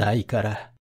もないか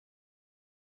ら。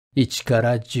1か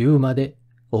ら10まで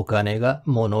お金が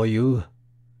物言う。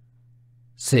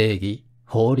正義、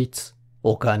法律、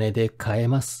お金で買え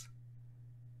ます。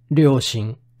良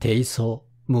心、貞操、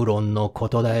無論のこ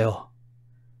とだよ。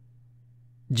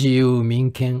自由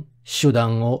民権、手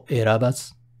段を選ば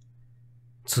ず。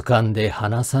掴んで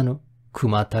離さぬ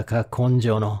熊高根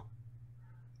性の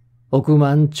億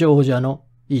万長者の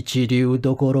一流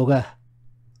どころが、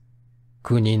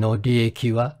国の利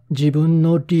益は自分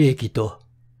の利益と、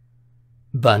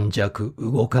盤石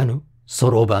動かぬそ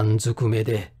ろばんずくめ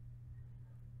で、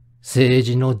政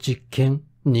治の実権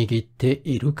握って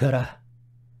いるから、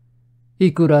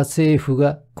いくら政府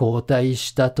が交代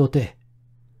したとて、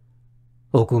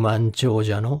億万長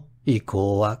者の意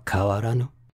向は変わらぬ。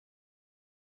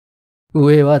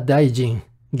上は大臣、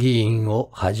議員を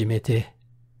はじめて、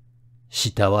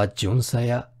下は巡査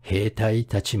や兵隊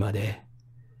たちまで、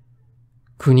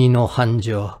国の繁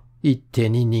盛一手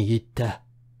に握った、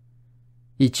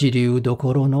一流ど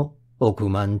ころの億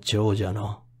万長者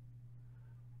の、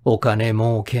お金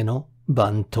儲けの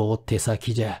番頭手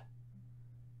先じゃ。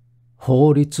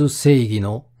法律正義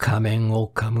の仮面を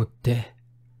かむって、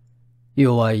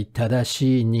弱い正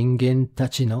しい人間た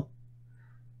ちの、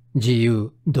自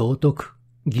由、道徳、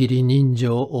義理人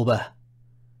情をば、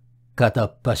片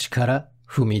っ端から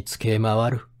踏みつけ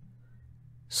回る。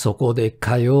そこで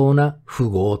かような富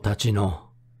豪たちの、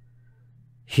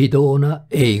非道な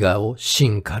栄華を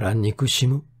真から憎し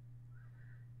む。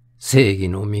正義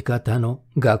の味方の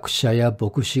学者や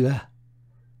牧師が、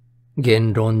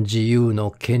言論自由の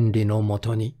権利のも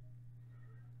とに、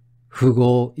富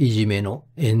豪いじめの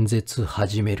演説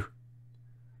始める。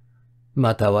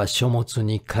または書物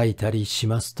に書いたりし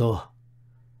ますと、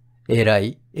偉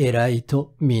い偉い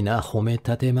と皆褒め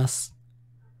立てます。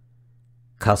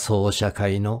仮想社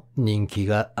会の人気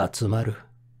が集まる。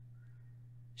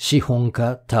資本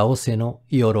家倒せの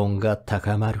世論が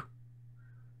高まる。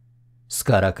す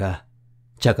からか、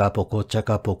ちゃかぽこちゃ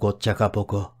かぽこちゃかぽ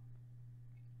こ。あ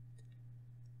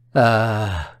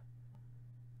あ、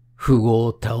富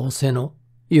豪倒せの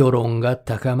世論が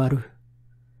高まる。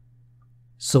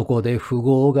そこで富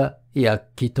豪が躍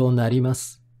起となりま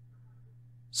す。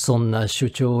そんな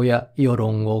主張や世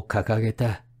論を掲げ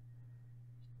た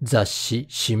雑誌、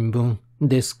新聞、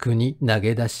デスクに投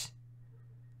げ出し、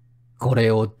こ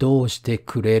れをどうして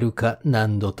くれるか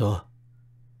何度と、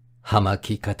葉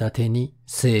巻片手に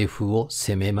政府を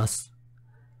責めます。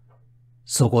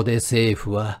そこで政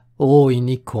府は大い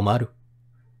に困る。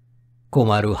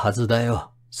困るはずだ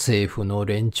よ、政府の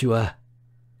連中は。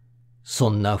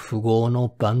そんな富豪の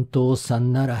番頭さ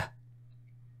んなら、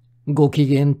ご機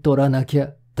嫌取らなき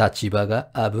ゃ立場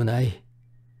が危ない。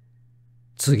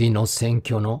次の選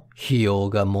挙の費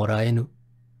用がもらえぬ。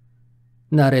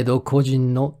なれど個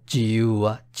人の自由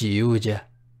は自由じゃ。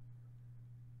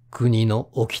国の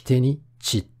掟に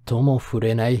ちっとも触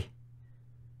れない。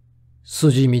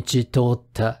筋道通っ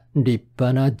た立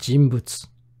派な人物。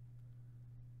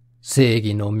正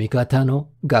義の味方の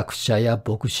学者や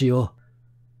牧師を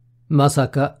まさ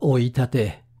か追い立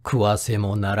て食わせ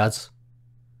もならず。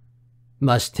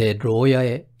まして牢屋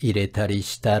へ入れたり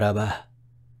したらば、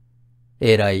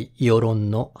えらい世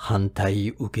論の反対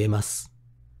受けます。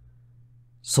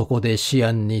そこで思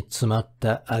案に詰まっ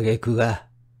た挙句が、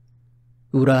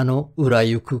裏の裏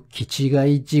行く気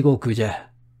違い地獄じ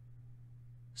ゃ。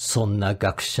そんな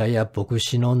学者や牧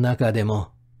師の中で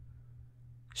も、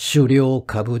狩猟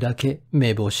株だけ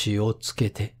目星をつ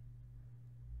けて、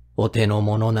お手の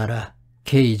者なら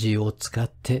刑事を使っ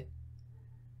て、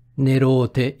寝ろう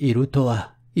ていると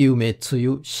は夢つ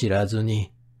ゆ知らず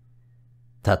に、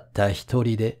たった一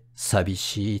人で寂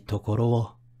しいところ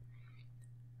を、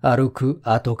歩く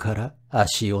後から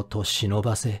足音忍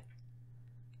ばせ、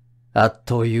あっ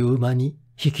という間に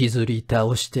引きずり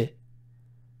倒して、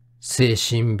精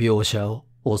神病者を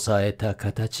抑えた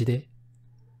形で、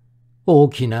大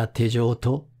きな手錠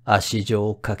と足錠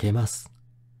をかけます。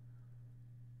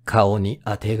顔に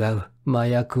あてがう麻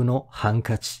薬のハン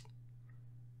カチ、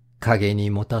影に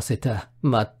持たせた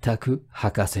全く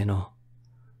博士の、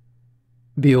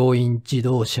病院自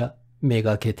動車め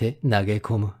がけて投げ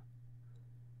込む。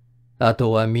あ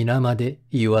とは皆まで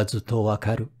言わずとわ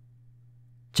かる。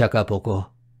ちゃかぽこ、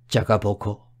ちゃかぽ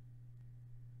こ。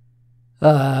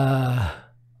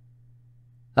あ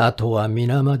とは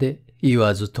皆まで言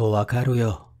わずとわかる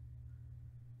よ。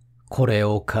これ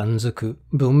を感づく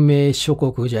文明諸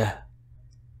国じゃ。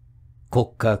国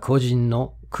家個人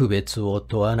の区別を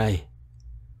問わない。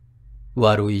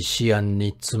悪い思案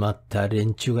に詰まった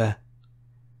連中が、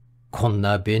こん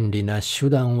な便利な手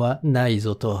段はない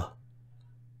ぞと、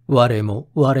我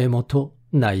もと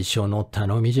内緒の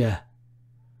頼みじゃ。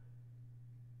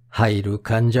入る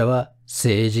患者は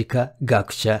政治家、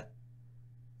学者、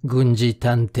軍事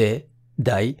探偵、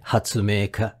大発明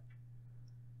家、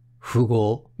富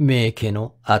豪、名家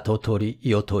の跡取り、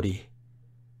世取り、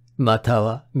また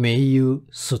は名優、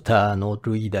スターの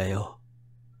類だよ。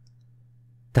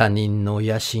他人の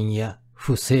野心や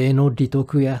不正の利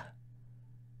得や、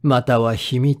または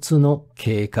秘密の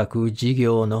計画事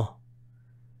業の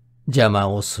邪魔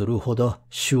をするほど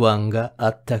手腕があ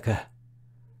ったか、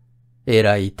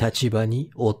偉い立場に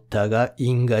おったが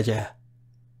因果じゃ。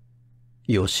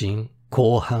余震、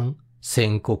後半、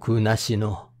宣告なし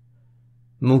の、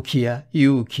無気や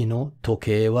勇気の時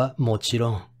計はもち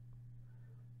ろん、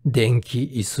電気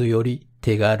椅子より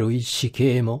手軽い死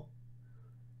刑も、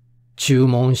注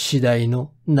文次第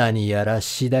の何やら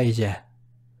次第じゃ。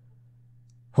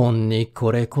ほんに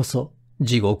これこそ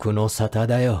地獄の沙汰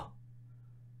だよ。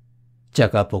ちゃ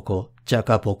かぽこ、ちゃ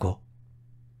かぽこ。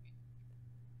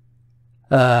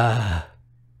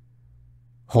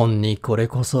ほんにこれ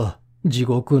こそ地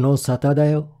獄の沙汰だ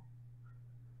よ。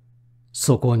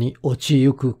そこに落ち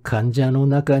ゆく患者の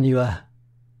中には、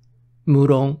無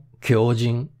論狂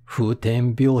人、風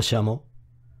天描写も、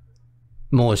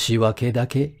申し訳だ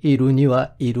けいるに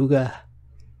はいるが、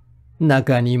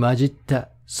中に混じった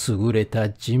優れた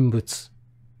人物、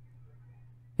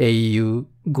英雄、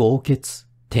豪傑、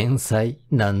天才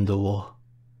難度を、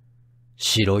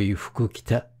白い服着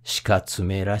たしかつ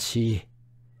めらしい、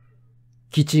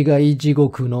気違い地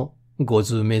獄のご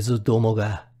ずめずども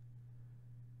が、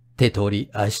手取り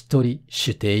足取り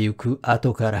してゆく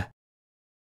後から、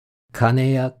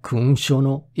金や勲章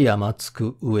の山つ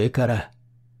く上から、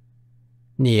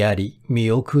にやり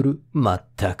見送るまっ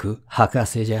たく博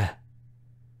士じゃ。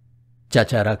ちゃ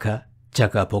ちゃらか、ちゃ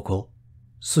かぽこ、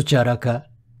すちゃらか、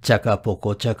ちゃかぽ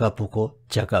こちゃかぽこ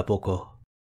ちゃかぽこ。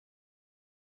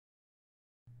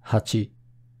8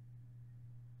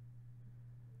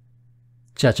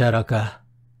ちゃちゃらか、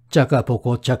ちゃかぽ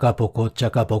こちゃかぽこち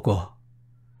ゃかぽこ。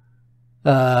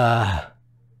な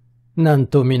ん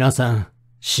と皆さん、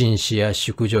紳士や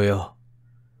淑女よ。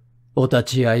お立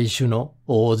ち会い種の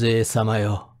大勢様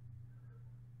よ。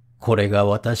これが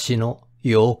私の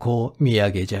陽光土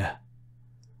産じゃ。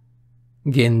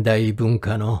現代文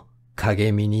化の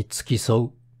影身に付き添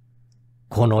う、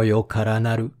この世から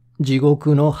なる地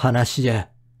獄の話じゃ。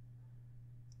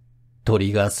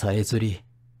鳥がさえずり、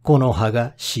木の葉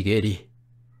が茂り、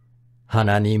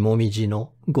花にもみじ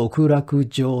の極楽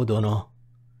浄土の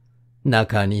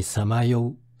中にさまよ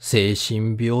う精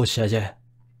神病者じゃ。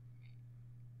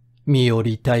身よ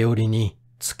り頼りに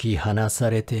突き放さ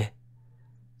れて、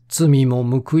罪も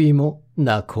報いも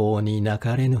なこうにな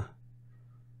かれぬ。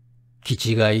気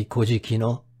違いこじき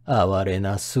の哀れ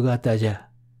な姿じゃ。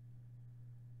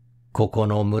ここ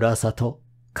の村里、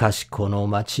賢の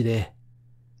町で、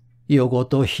夜ご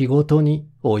と日ごとに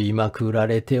追いまくら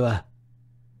れては、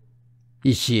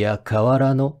石や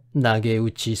瓦の投げ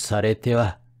打ちされて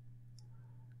は、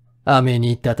雨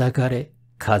に叩かれ、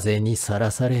風にさら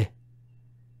され、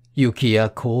雪や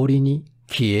氷に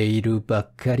消え入るば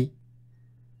っかり。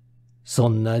そ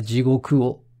んな地獄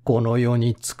をこの世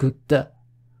に作った、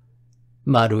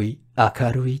丸い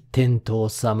明るい天道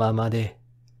様まで、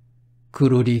く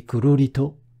るりくるり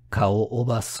と顔を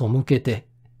ば背けて、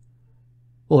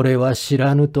俺は知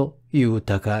らぬと言う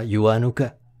たか言わぬ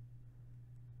か、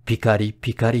ピカリ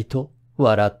ピカリと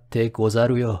笑ってござ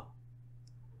るよ。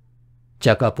じ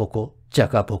ゃかぽこじゃ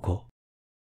かぽこ。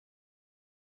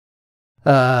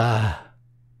ああ、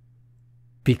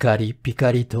ピカリピ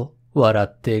カリと笑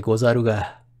ってござる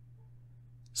が、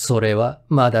それは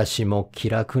まだしも気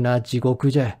楽な地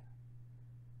獄じゃ。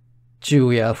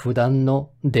昼夜不断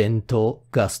の伝統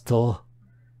ガス灯、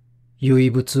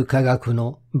唯物科学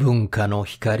の文化の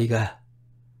光が、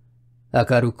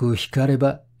明るく光れ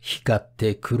ば光っ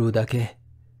てくるだけ、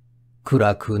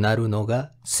暗くなるの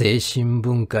が精神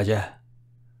文化じゃ。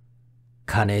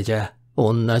金じゃ、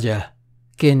女じゃ、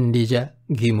権利じゃ、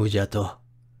義務じゃと、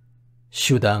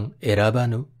手段選ば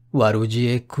ぬ悪知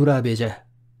恵比べじゃ。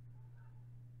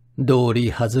道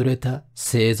理外れた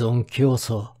生存競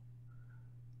争、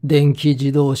電気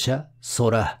自動車、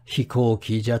空、飛行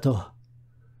機じゃと、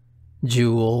縦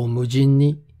横無尽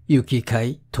に行き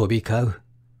交い飛び交う。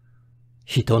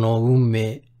人の運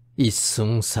命一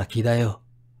寸先だよ。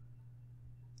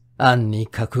暗に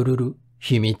隠るる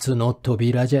秘密の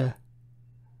扉じゃ。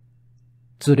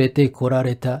連れてこら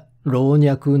れた老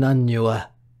若男女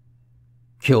は、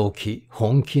狂気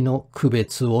本気の区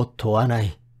別を問わな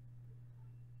い。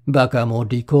馬鹿も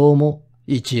利口も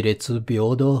一列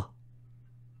平等。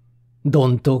ど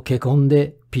んとけこん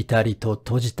でぴたりと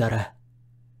閉じたら、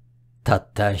た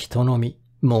った人のみ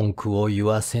文句を言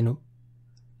わせぬ。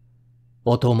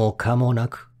音もかもな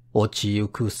く落ちゆ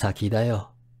く先だ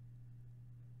よ。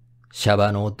シャ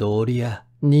バの道理や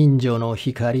人情の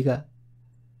光が、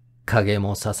影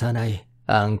もささない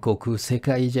暗黒世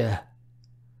界じゃ。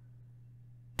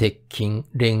鉄筋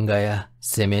レンガや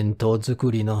セメント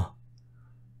作りの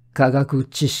科学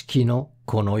知識の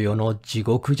この世の地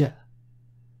獄じゃ。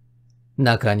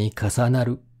中に重な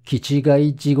る気違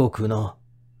い地獄の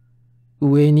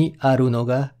上にあるの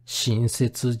が新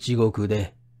設地獄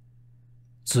で、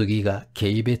次が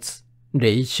軽蔑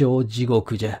霊障地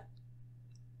獄じゃ。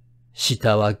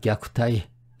下は虐待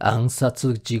暗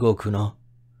殺地獄の、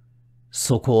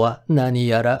そこは何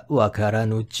やらわから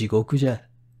ぬ地獄じゃ。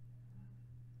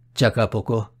じゃかぽ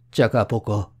こじゃかぽ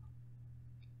こ。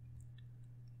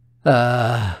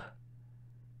あ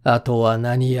あ、あとは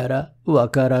何やらわ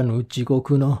からぬ地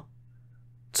獄の、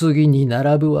次に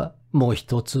並ぶはもう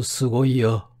一つすごい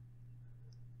よ。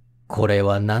これ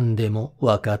は何でも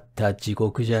わかった地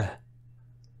獄じゃ。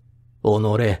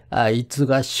あいつ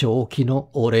が正気の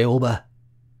俺をば。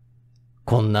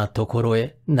こんなところ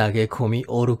へ投げ込み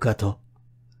おるかと。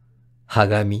は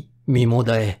がみ、身も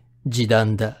だえ、地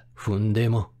団だ、踏んで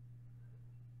も。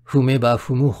踏めば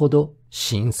踏むほど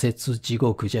新設地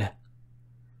獄じゃ。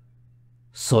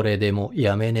それでも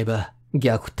やめねば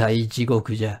虐待地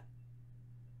獄じゃ。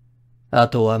あ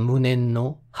とは無念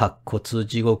の白骨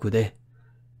地獄で、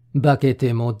化け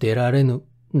ても出られぬ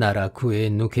奈落へ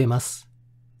抜けます。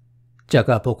じゃ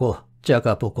かぽこ、じゃ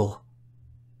かぽこ。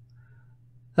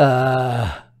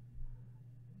あ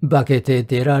あ、化けて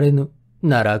出られぬ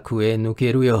奈落へ抜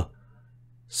けるよ。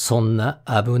そんな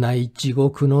危ない地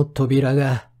獄の扉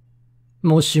が、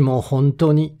もしも本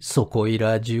当にそこい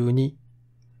ら中に、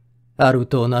ある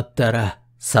となったら、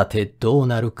さてどう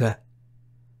なるか。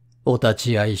お立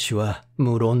ち会いしは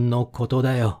無論のこと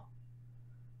だよ。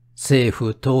政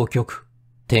府当局、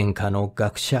天下の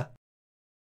学者、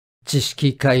知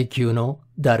識階級の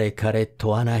誰彼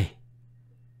問わない。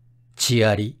血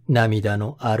あり涙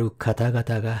のある方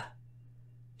々が、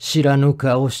知らぬ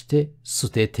顔して捨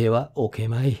ててはおけ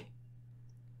まい。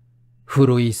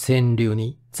古い川柳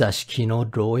に座敷の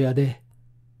牢屋で、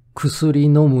薬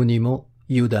飲むにも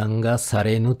油断がさ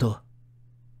れぬと。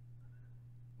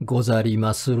ござり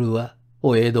まするは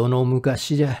お江戸の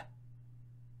昔じゃ。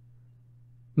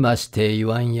まして言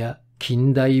わんや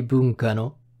近代文化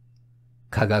の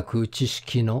科学知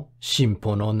識の進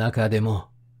歩の中でも、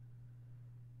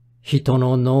人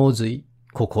の脳髄、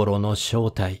心の正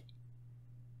体、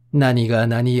何が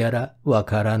何やらわ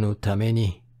からぬため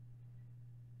に、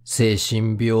精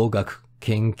神病学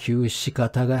研究仕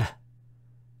方が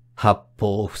八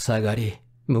方塞がり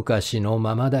昔の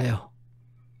ままだよ。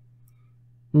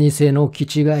偽の気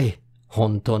違い、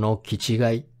本当の気違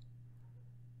い、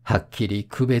はっきり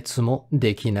区別も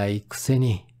できないくせ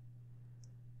に、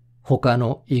他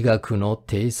の医学の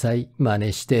体裁真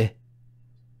似して、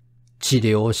治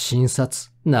療診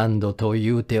察何度と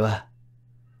言うては、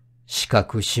四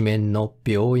角四面の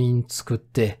病院作っ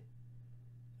て、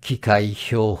機械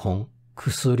標本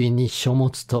薬に書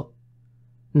物と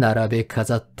並べ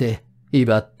飾って威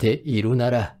張っているな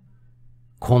ら、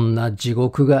こんな地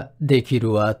獄ができ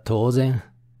るは当然。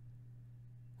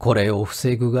これを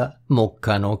防ぐが目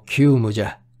下の急務じ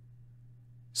ゃ。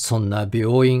そんな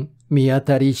病院見当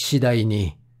たり次第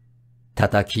に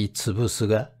叩き潰す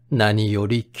が何よ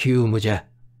り急務じゃ。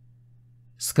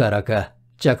すからか、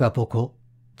ちゃかぽこ、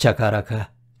ちゃからか、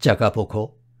ちゃかぽ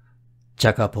こ、ち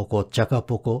ゃかぽこ、ちゃか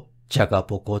ぽこ、ちゃか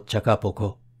ぽこ、ちゃかぽ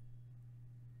こ。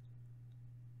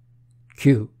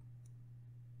9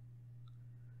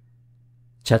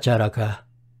ちゃちゃらか、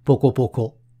ぽこぽ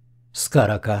こ、すか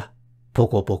らか、ぽ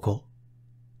こぽこ。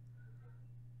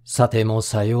さても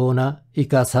さようない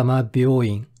かさま病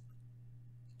院、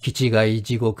気違い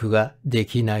地獄がで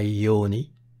きないよう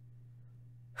に、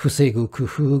防ぐ工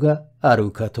夫があ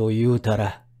るかと言うた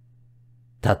ら、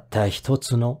たった一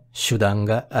つの手段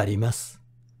があります。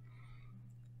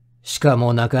しか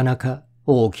もなかなか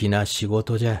大きな仕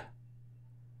事じゃ。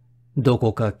ど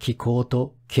こか気候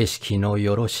と景色の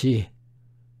よろしい、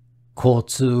交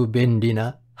通便利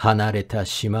な離れた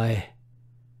島へ、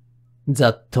ざ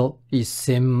っと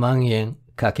1000万円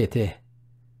かけて、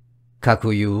か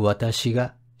くいう私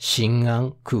が心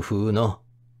安工夫の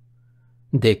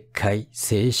でっかい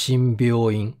精神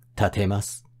病院建てま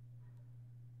す。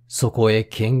そこへ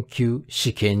研究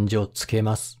試験所つけ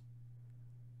ます。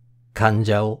患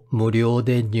者を無料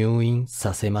で入院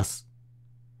させます。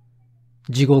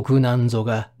地獄なんぞ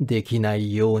ができな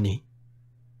いように、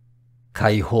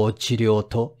解放治療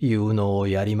というのを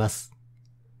やります。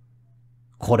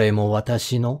これも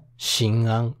私の心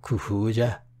安工夫じ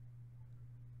ゃ。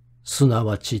すな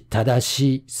わち正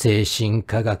しい精神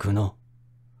科学の、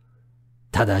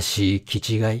正しい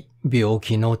気違い病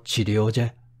気の治療じ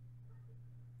ゃ。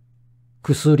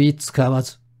薬使わ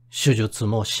ず手術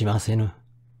もしませぬ。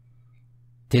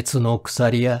鉄の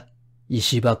鎖や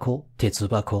石箱、鉄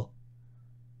箱、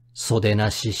袖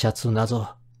なしシャツなど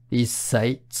一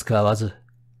切使わず、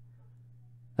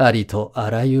ありとあ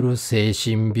らゆる精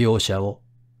神病者を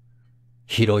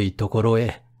広いところ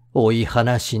へ追い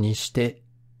放しにして、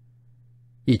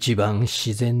一番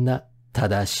自然な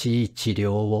正しい治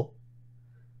療を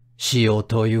しよう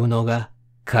というのが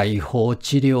解放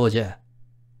治療じゃ。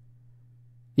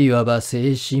いわば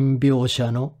精神病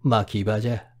者の牧場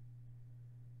じゃ。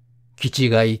気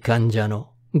違い患者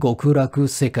の極楽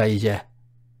世界じゃ。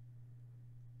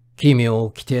奇妙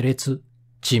奇て烈、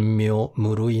珍妙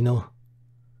無類の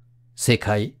世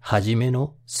界はじめ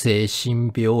の精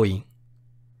神病院。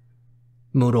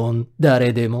無論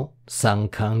誰でも三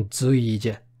冠随意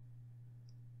じゃ。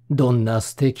どんな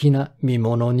素敵な見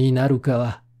物になるか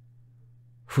は、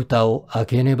蓋を開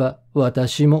けねば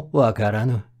私もわから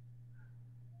ぬ。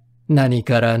何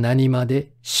から何ま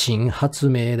で新発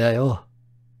明だよ。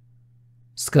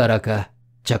すからか、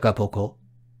ちゃかぽこ、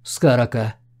すから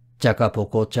か、ちゃかぽ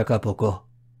こちゃかぽこ。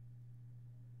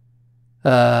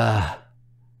ああ、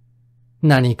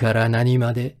何から何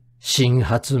まで新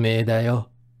発明だよ。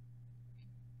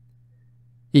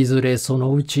いずれそ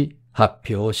のうち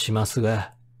発表します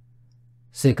が、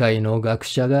世界の学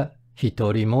者が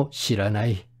一人も知らな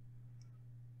い、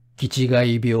気違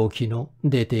い病気の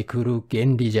出てくる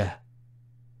原理じゃ。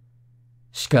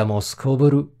しかもすこぶ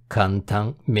る簡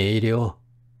単明瞭、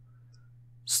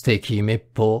素敵滅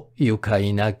法愉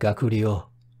快な学理を、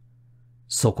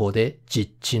そこで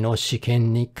実地の試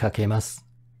験にかけます。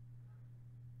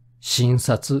診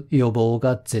察予防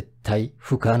が絶対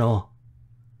不可能。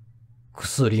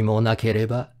薬もなけれ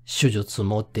ば手術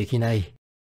もできない。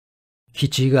気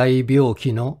違い病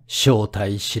気の正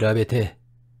体調べて、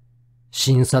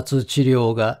診察治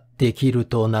療ができる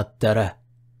となったら、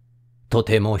と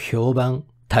ても評判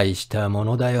大したも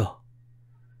のだよ。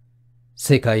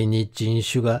世界に人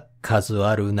種が数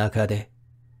ある中で、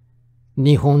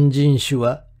日本人種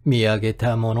は見上げ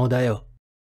たものだよ。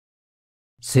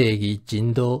正義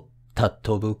人道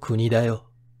尊ぶ国だよ。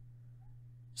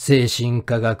精神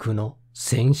科学の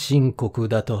先進国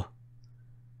だと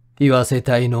言わせ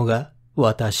たいのが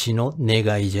私の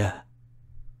願いじゃ。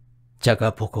ちゃ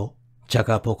かぽこ、ちゃ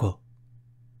かぽこ。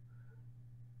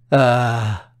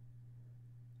ああ、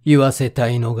言わせた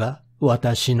いのが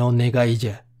私の願いじ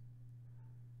ゃ。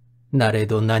なれ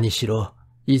ど何しろ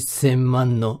1000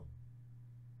万の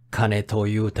金と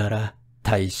言うたら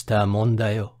大したもん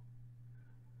だよ。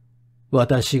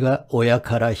私が親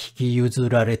から引き譲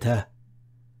られた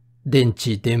電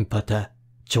池電波た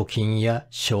貯金や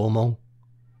証文、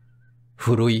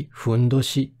古いふんど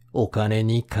しお金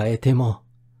に変えても、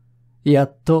や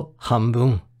っと半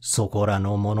分そこら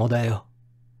のものだよ。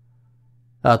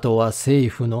あとは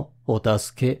政府のお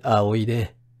助け仰い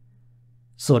で、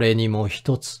それにも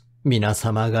一つ皆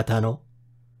様方の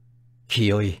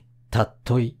清いたっ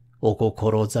といお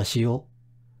志を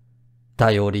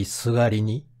頼りすがり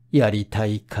にやりた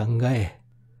い考え。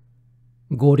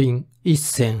五輪一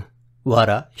線わ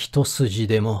ら一筋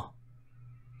でも、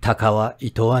たかは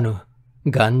いとわぬ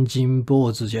鑑真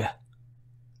坊主じゃ。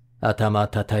頭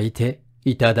叩いて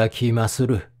いただきます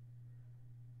る。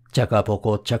ちゃかぽ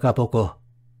こちゃかぽこ。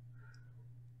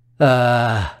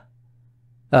あ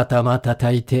あ、頭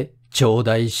叩いて頂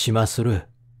戴しまする。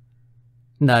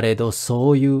なれど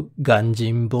そういう鑑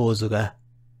真坊主が、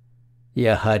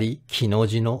やはり気の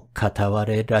字の片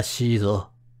割れらしいぞ。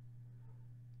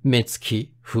目つ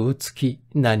き、風つき、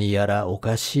何やらお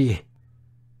かしい。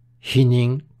否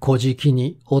認、小じ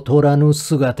に劣らぬ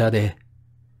姿で、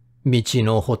道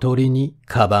のほとりに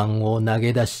カバンを投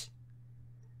げ出し、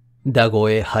だご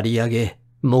へ張り上げ、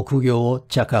木魚を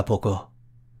ちゃかぽこ。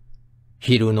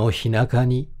昼の日中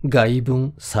に外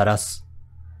文さらす。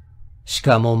し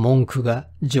かも文句が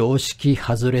常識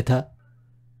外れた。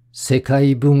世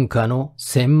界文化の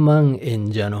1000万円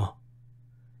じゃの。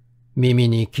耳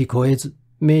に聞こえず、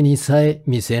目にさえ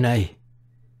見せない。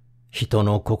人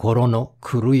の心の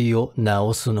狂いを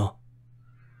直すの。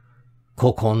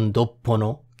古今独歩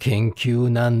の研究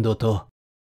難度と、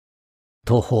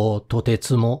途方途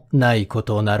鉄もないこ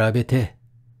と並べて、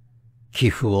寄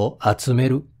付を集め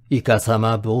るいかさ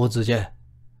ま坊主じゃ。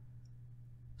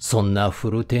そんな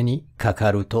古手にかか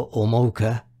ると思う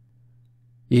か。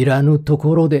いらぬと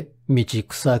ころで道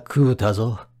草食うた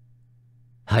ぞ。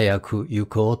早く行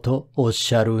こうとおっ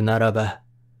しゃるならば、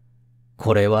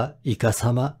これはいか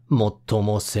さまもっと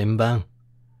も千番。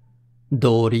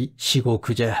道理至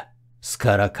極じゃ、す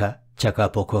からかちゃか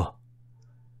ぽこ。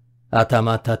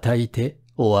頭叩いて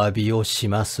お詫びをし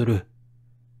まする。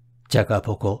ちゃか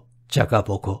ぽこ、ちゃか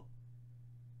ぽこ。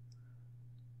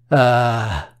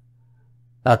あ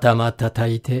あ、頭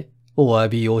叩いてお詫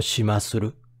びをします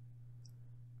る。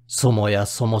そもや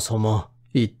そもそも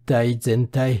一体全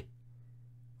体、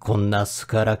こんなす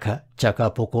からかちゃ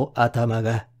かぽこ頭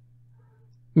が、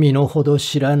身のほど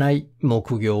知らない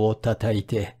木魚を叩い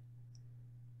て、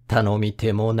頼み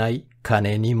手もない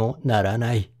金にもなら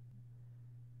ない。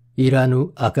いら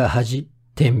ぬ赤恥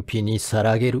天日にさ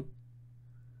らげる。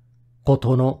こ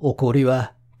との起こり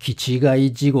は気違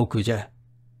い地獄じゃ。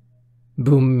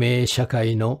文明社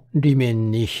会の裏面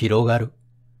に広がる。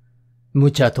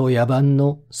無茶と野蛮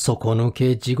の底抜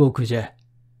け地獄じゃ。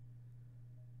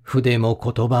筆も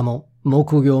言葉も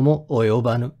木魚も及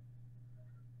ばぬ。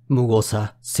無誤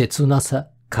さ、切なさ、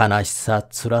悲しさ、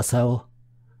辛さを、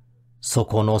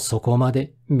底の底ま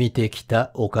で見てき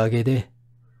たおかげで、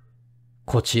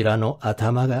こちらの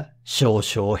頭が少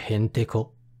々へんて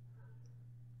こ。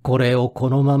これをこ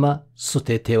のまま捨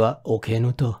ててはおけ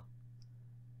ぬと、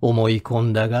思い込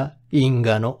んだが因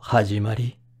果の始ま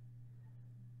り。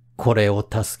これを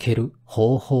助ける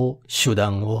方法、手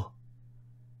段を、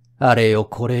あれよ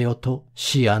これよと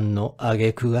思案の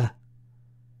挙句が、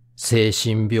精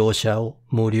神病者を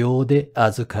無料で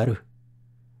預かる。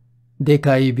で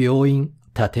かい病院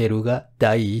建てるが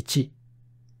第一。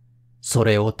そ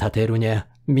れを建てるにゃ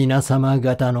皆様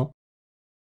方の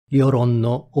世論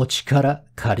のお力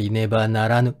借りねばな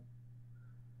らぬ。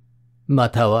ま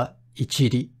たは一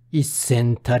里一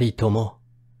銭たりとも、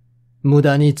無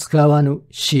駄に使わぬ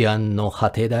思案の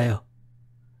果てだよ。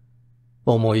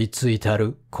思いついた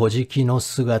る小じの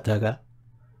姿が、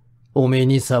お目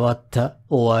に触った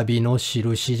お詫びの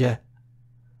印じゃ。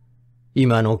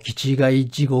今の気違い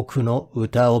地獄の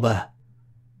歌おば、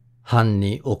藩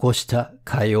に起こした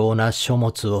かような書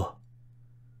物を、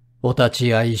お立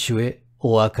ち会い主へ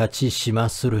お分かちしま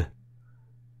する。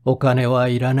お金は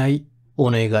いらない、お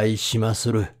願いしま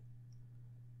する。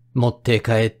持って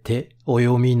帰ってお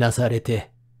読みなされ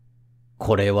て、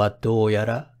これはどうや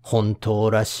ら本当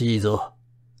らしいぞ。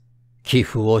寄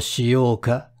付をしよう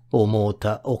か思う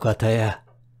たお方や、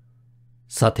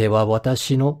さては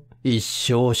私の一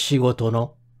生仕事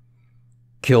の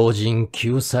強靭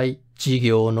救済事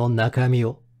業の中身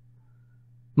を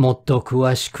もっと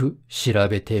詳しく調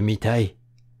べてみたい。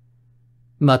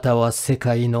または世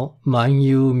界の万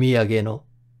有土産の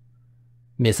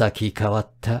目先変わ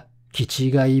った気違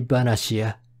い話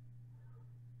や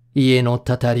家の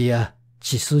たたりや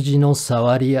血筋の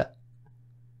触りや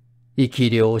生き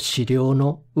量死量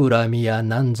の恨みや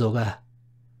なんぞが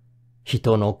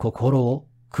人の心を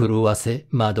狂わせ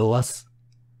惑わす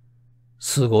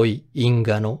すごい因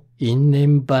果の因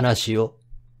縁話を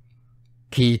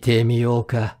聞いてみよう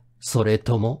か、それ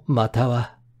ともまた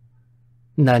は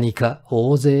何か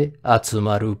大勢集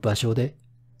まる場所で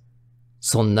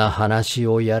そんな話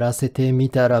をやらせてみ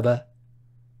たらば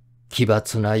奇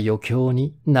抜な余興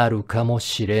になるかも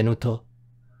しれぬと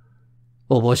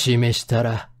おぼしめした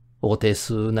らお手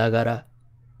数ながら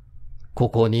こ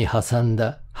こに挟ん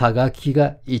だはがき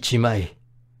が一枚。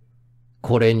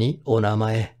これにお名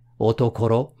前、おとこ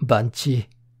ろ、番地。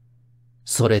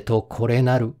それとこれ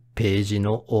なるページ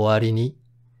の終わりに、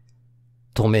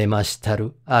止めました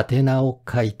る宛名を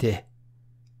書いて、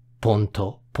ポン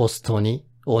とポストに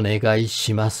お願い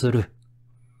しまする。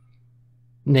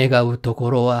願うとこ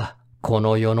ろはこ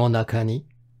の世の中に、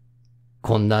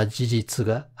こんな事実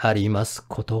があります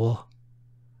ことを、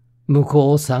向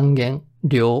こう三軒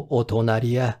両お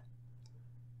隣や、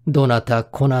どなた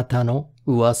こなたの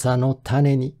噂の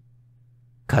種に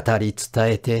語り伝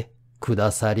えてく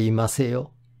ださりませ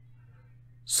よ。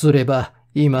すれば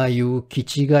今言う気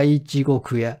違い地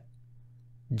獄や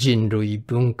人類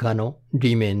文化の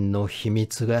裏面の秘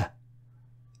密が、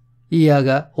いや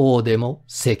が王でも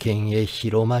世間へ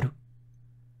広まる。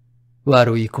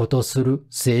悪いことする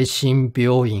精神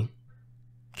病院、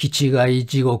気違い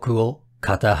地獄を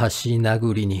片端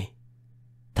殴りに、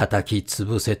叩き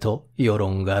潰せと世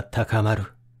論が高ま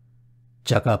る。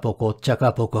ちゃかぽこちゃ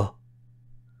かぽこ。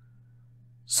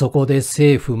そこで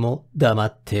政府も黙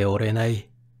っておれない。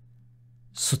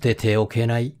捨てておけ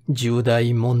ない重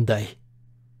大問題。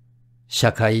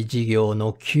社会事業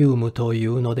の急務とい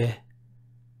うので、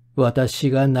私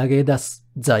が投げ出す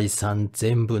財産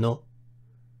全部の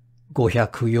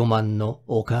504万の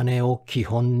お金を基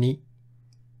本に、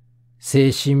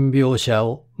精神病者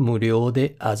を無料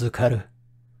で預かる。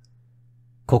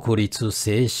国立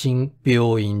精神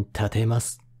病院建てま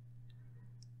す。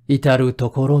至る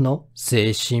ところの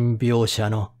精神病者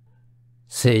の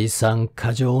生産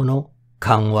過剰の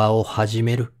緩和を始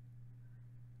める。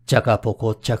ちゃかぽ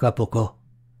こちゃかぽこ。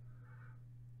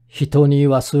人に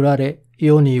忘られ、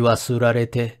世に忘られ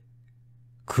て、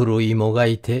狂いもが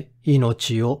いて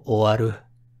命を終わる。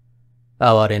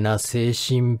哀れな精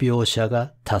神病者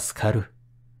が助かる。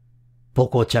ぽ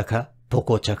こちゃかぽ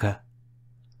こちゃか。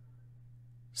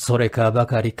それかば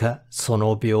かりかそ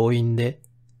の病院で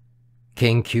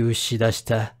研究しだし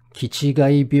た気違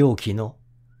い病気の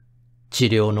治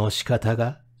療の仕方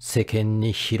が世間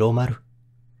に広まる。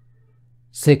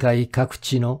世界各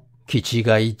地の気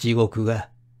違い地獄が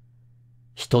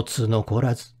一つ残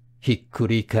らずひっく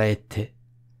り返って、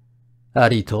あ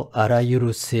りとあらゆ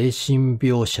る精神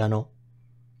病者の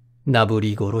なぶ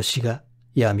り殺しが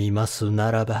やみますな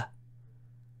らば、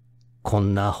こ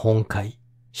んな本会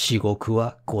至極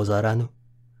はござらぬ。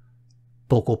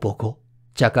ぽこぽこ、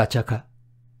ちゃかちゃか。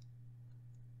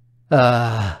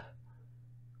ああ、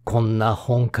こんな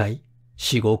本会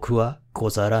至極はご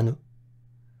ざらぬ。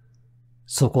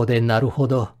そこでなるほ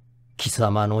ど、貴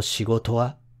様の仕事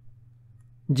は、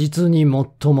実に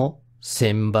最も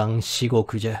千番至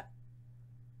極じゃ。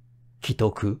既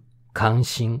得、関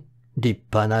心、立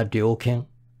派な猟犬。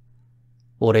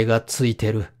俺がつい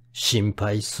てる、心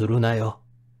配するなよ。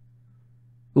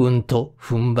うんと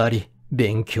踏ん張り、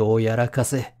勉強やらか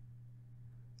せ。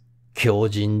強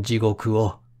靭地獄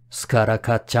をスカラ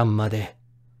カちゃんまで、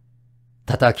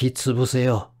叩き潰せ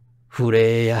よ、フ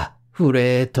レーや、フ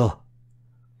レーと。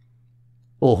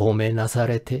お褒めなさ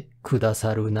れてくだ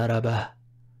さるならば、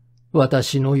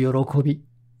私の喜び、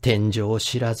天井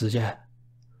知らずじゃ。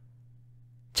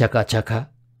ちゃかちゃか、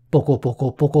ポコポ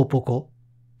コポコポコ、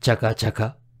ちゃかちゃ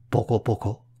か、ポコポ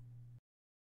コ。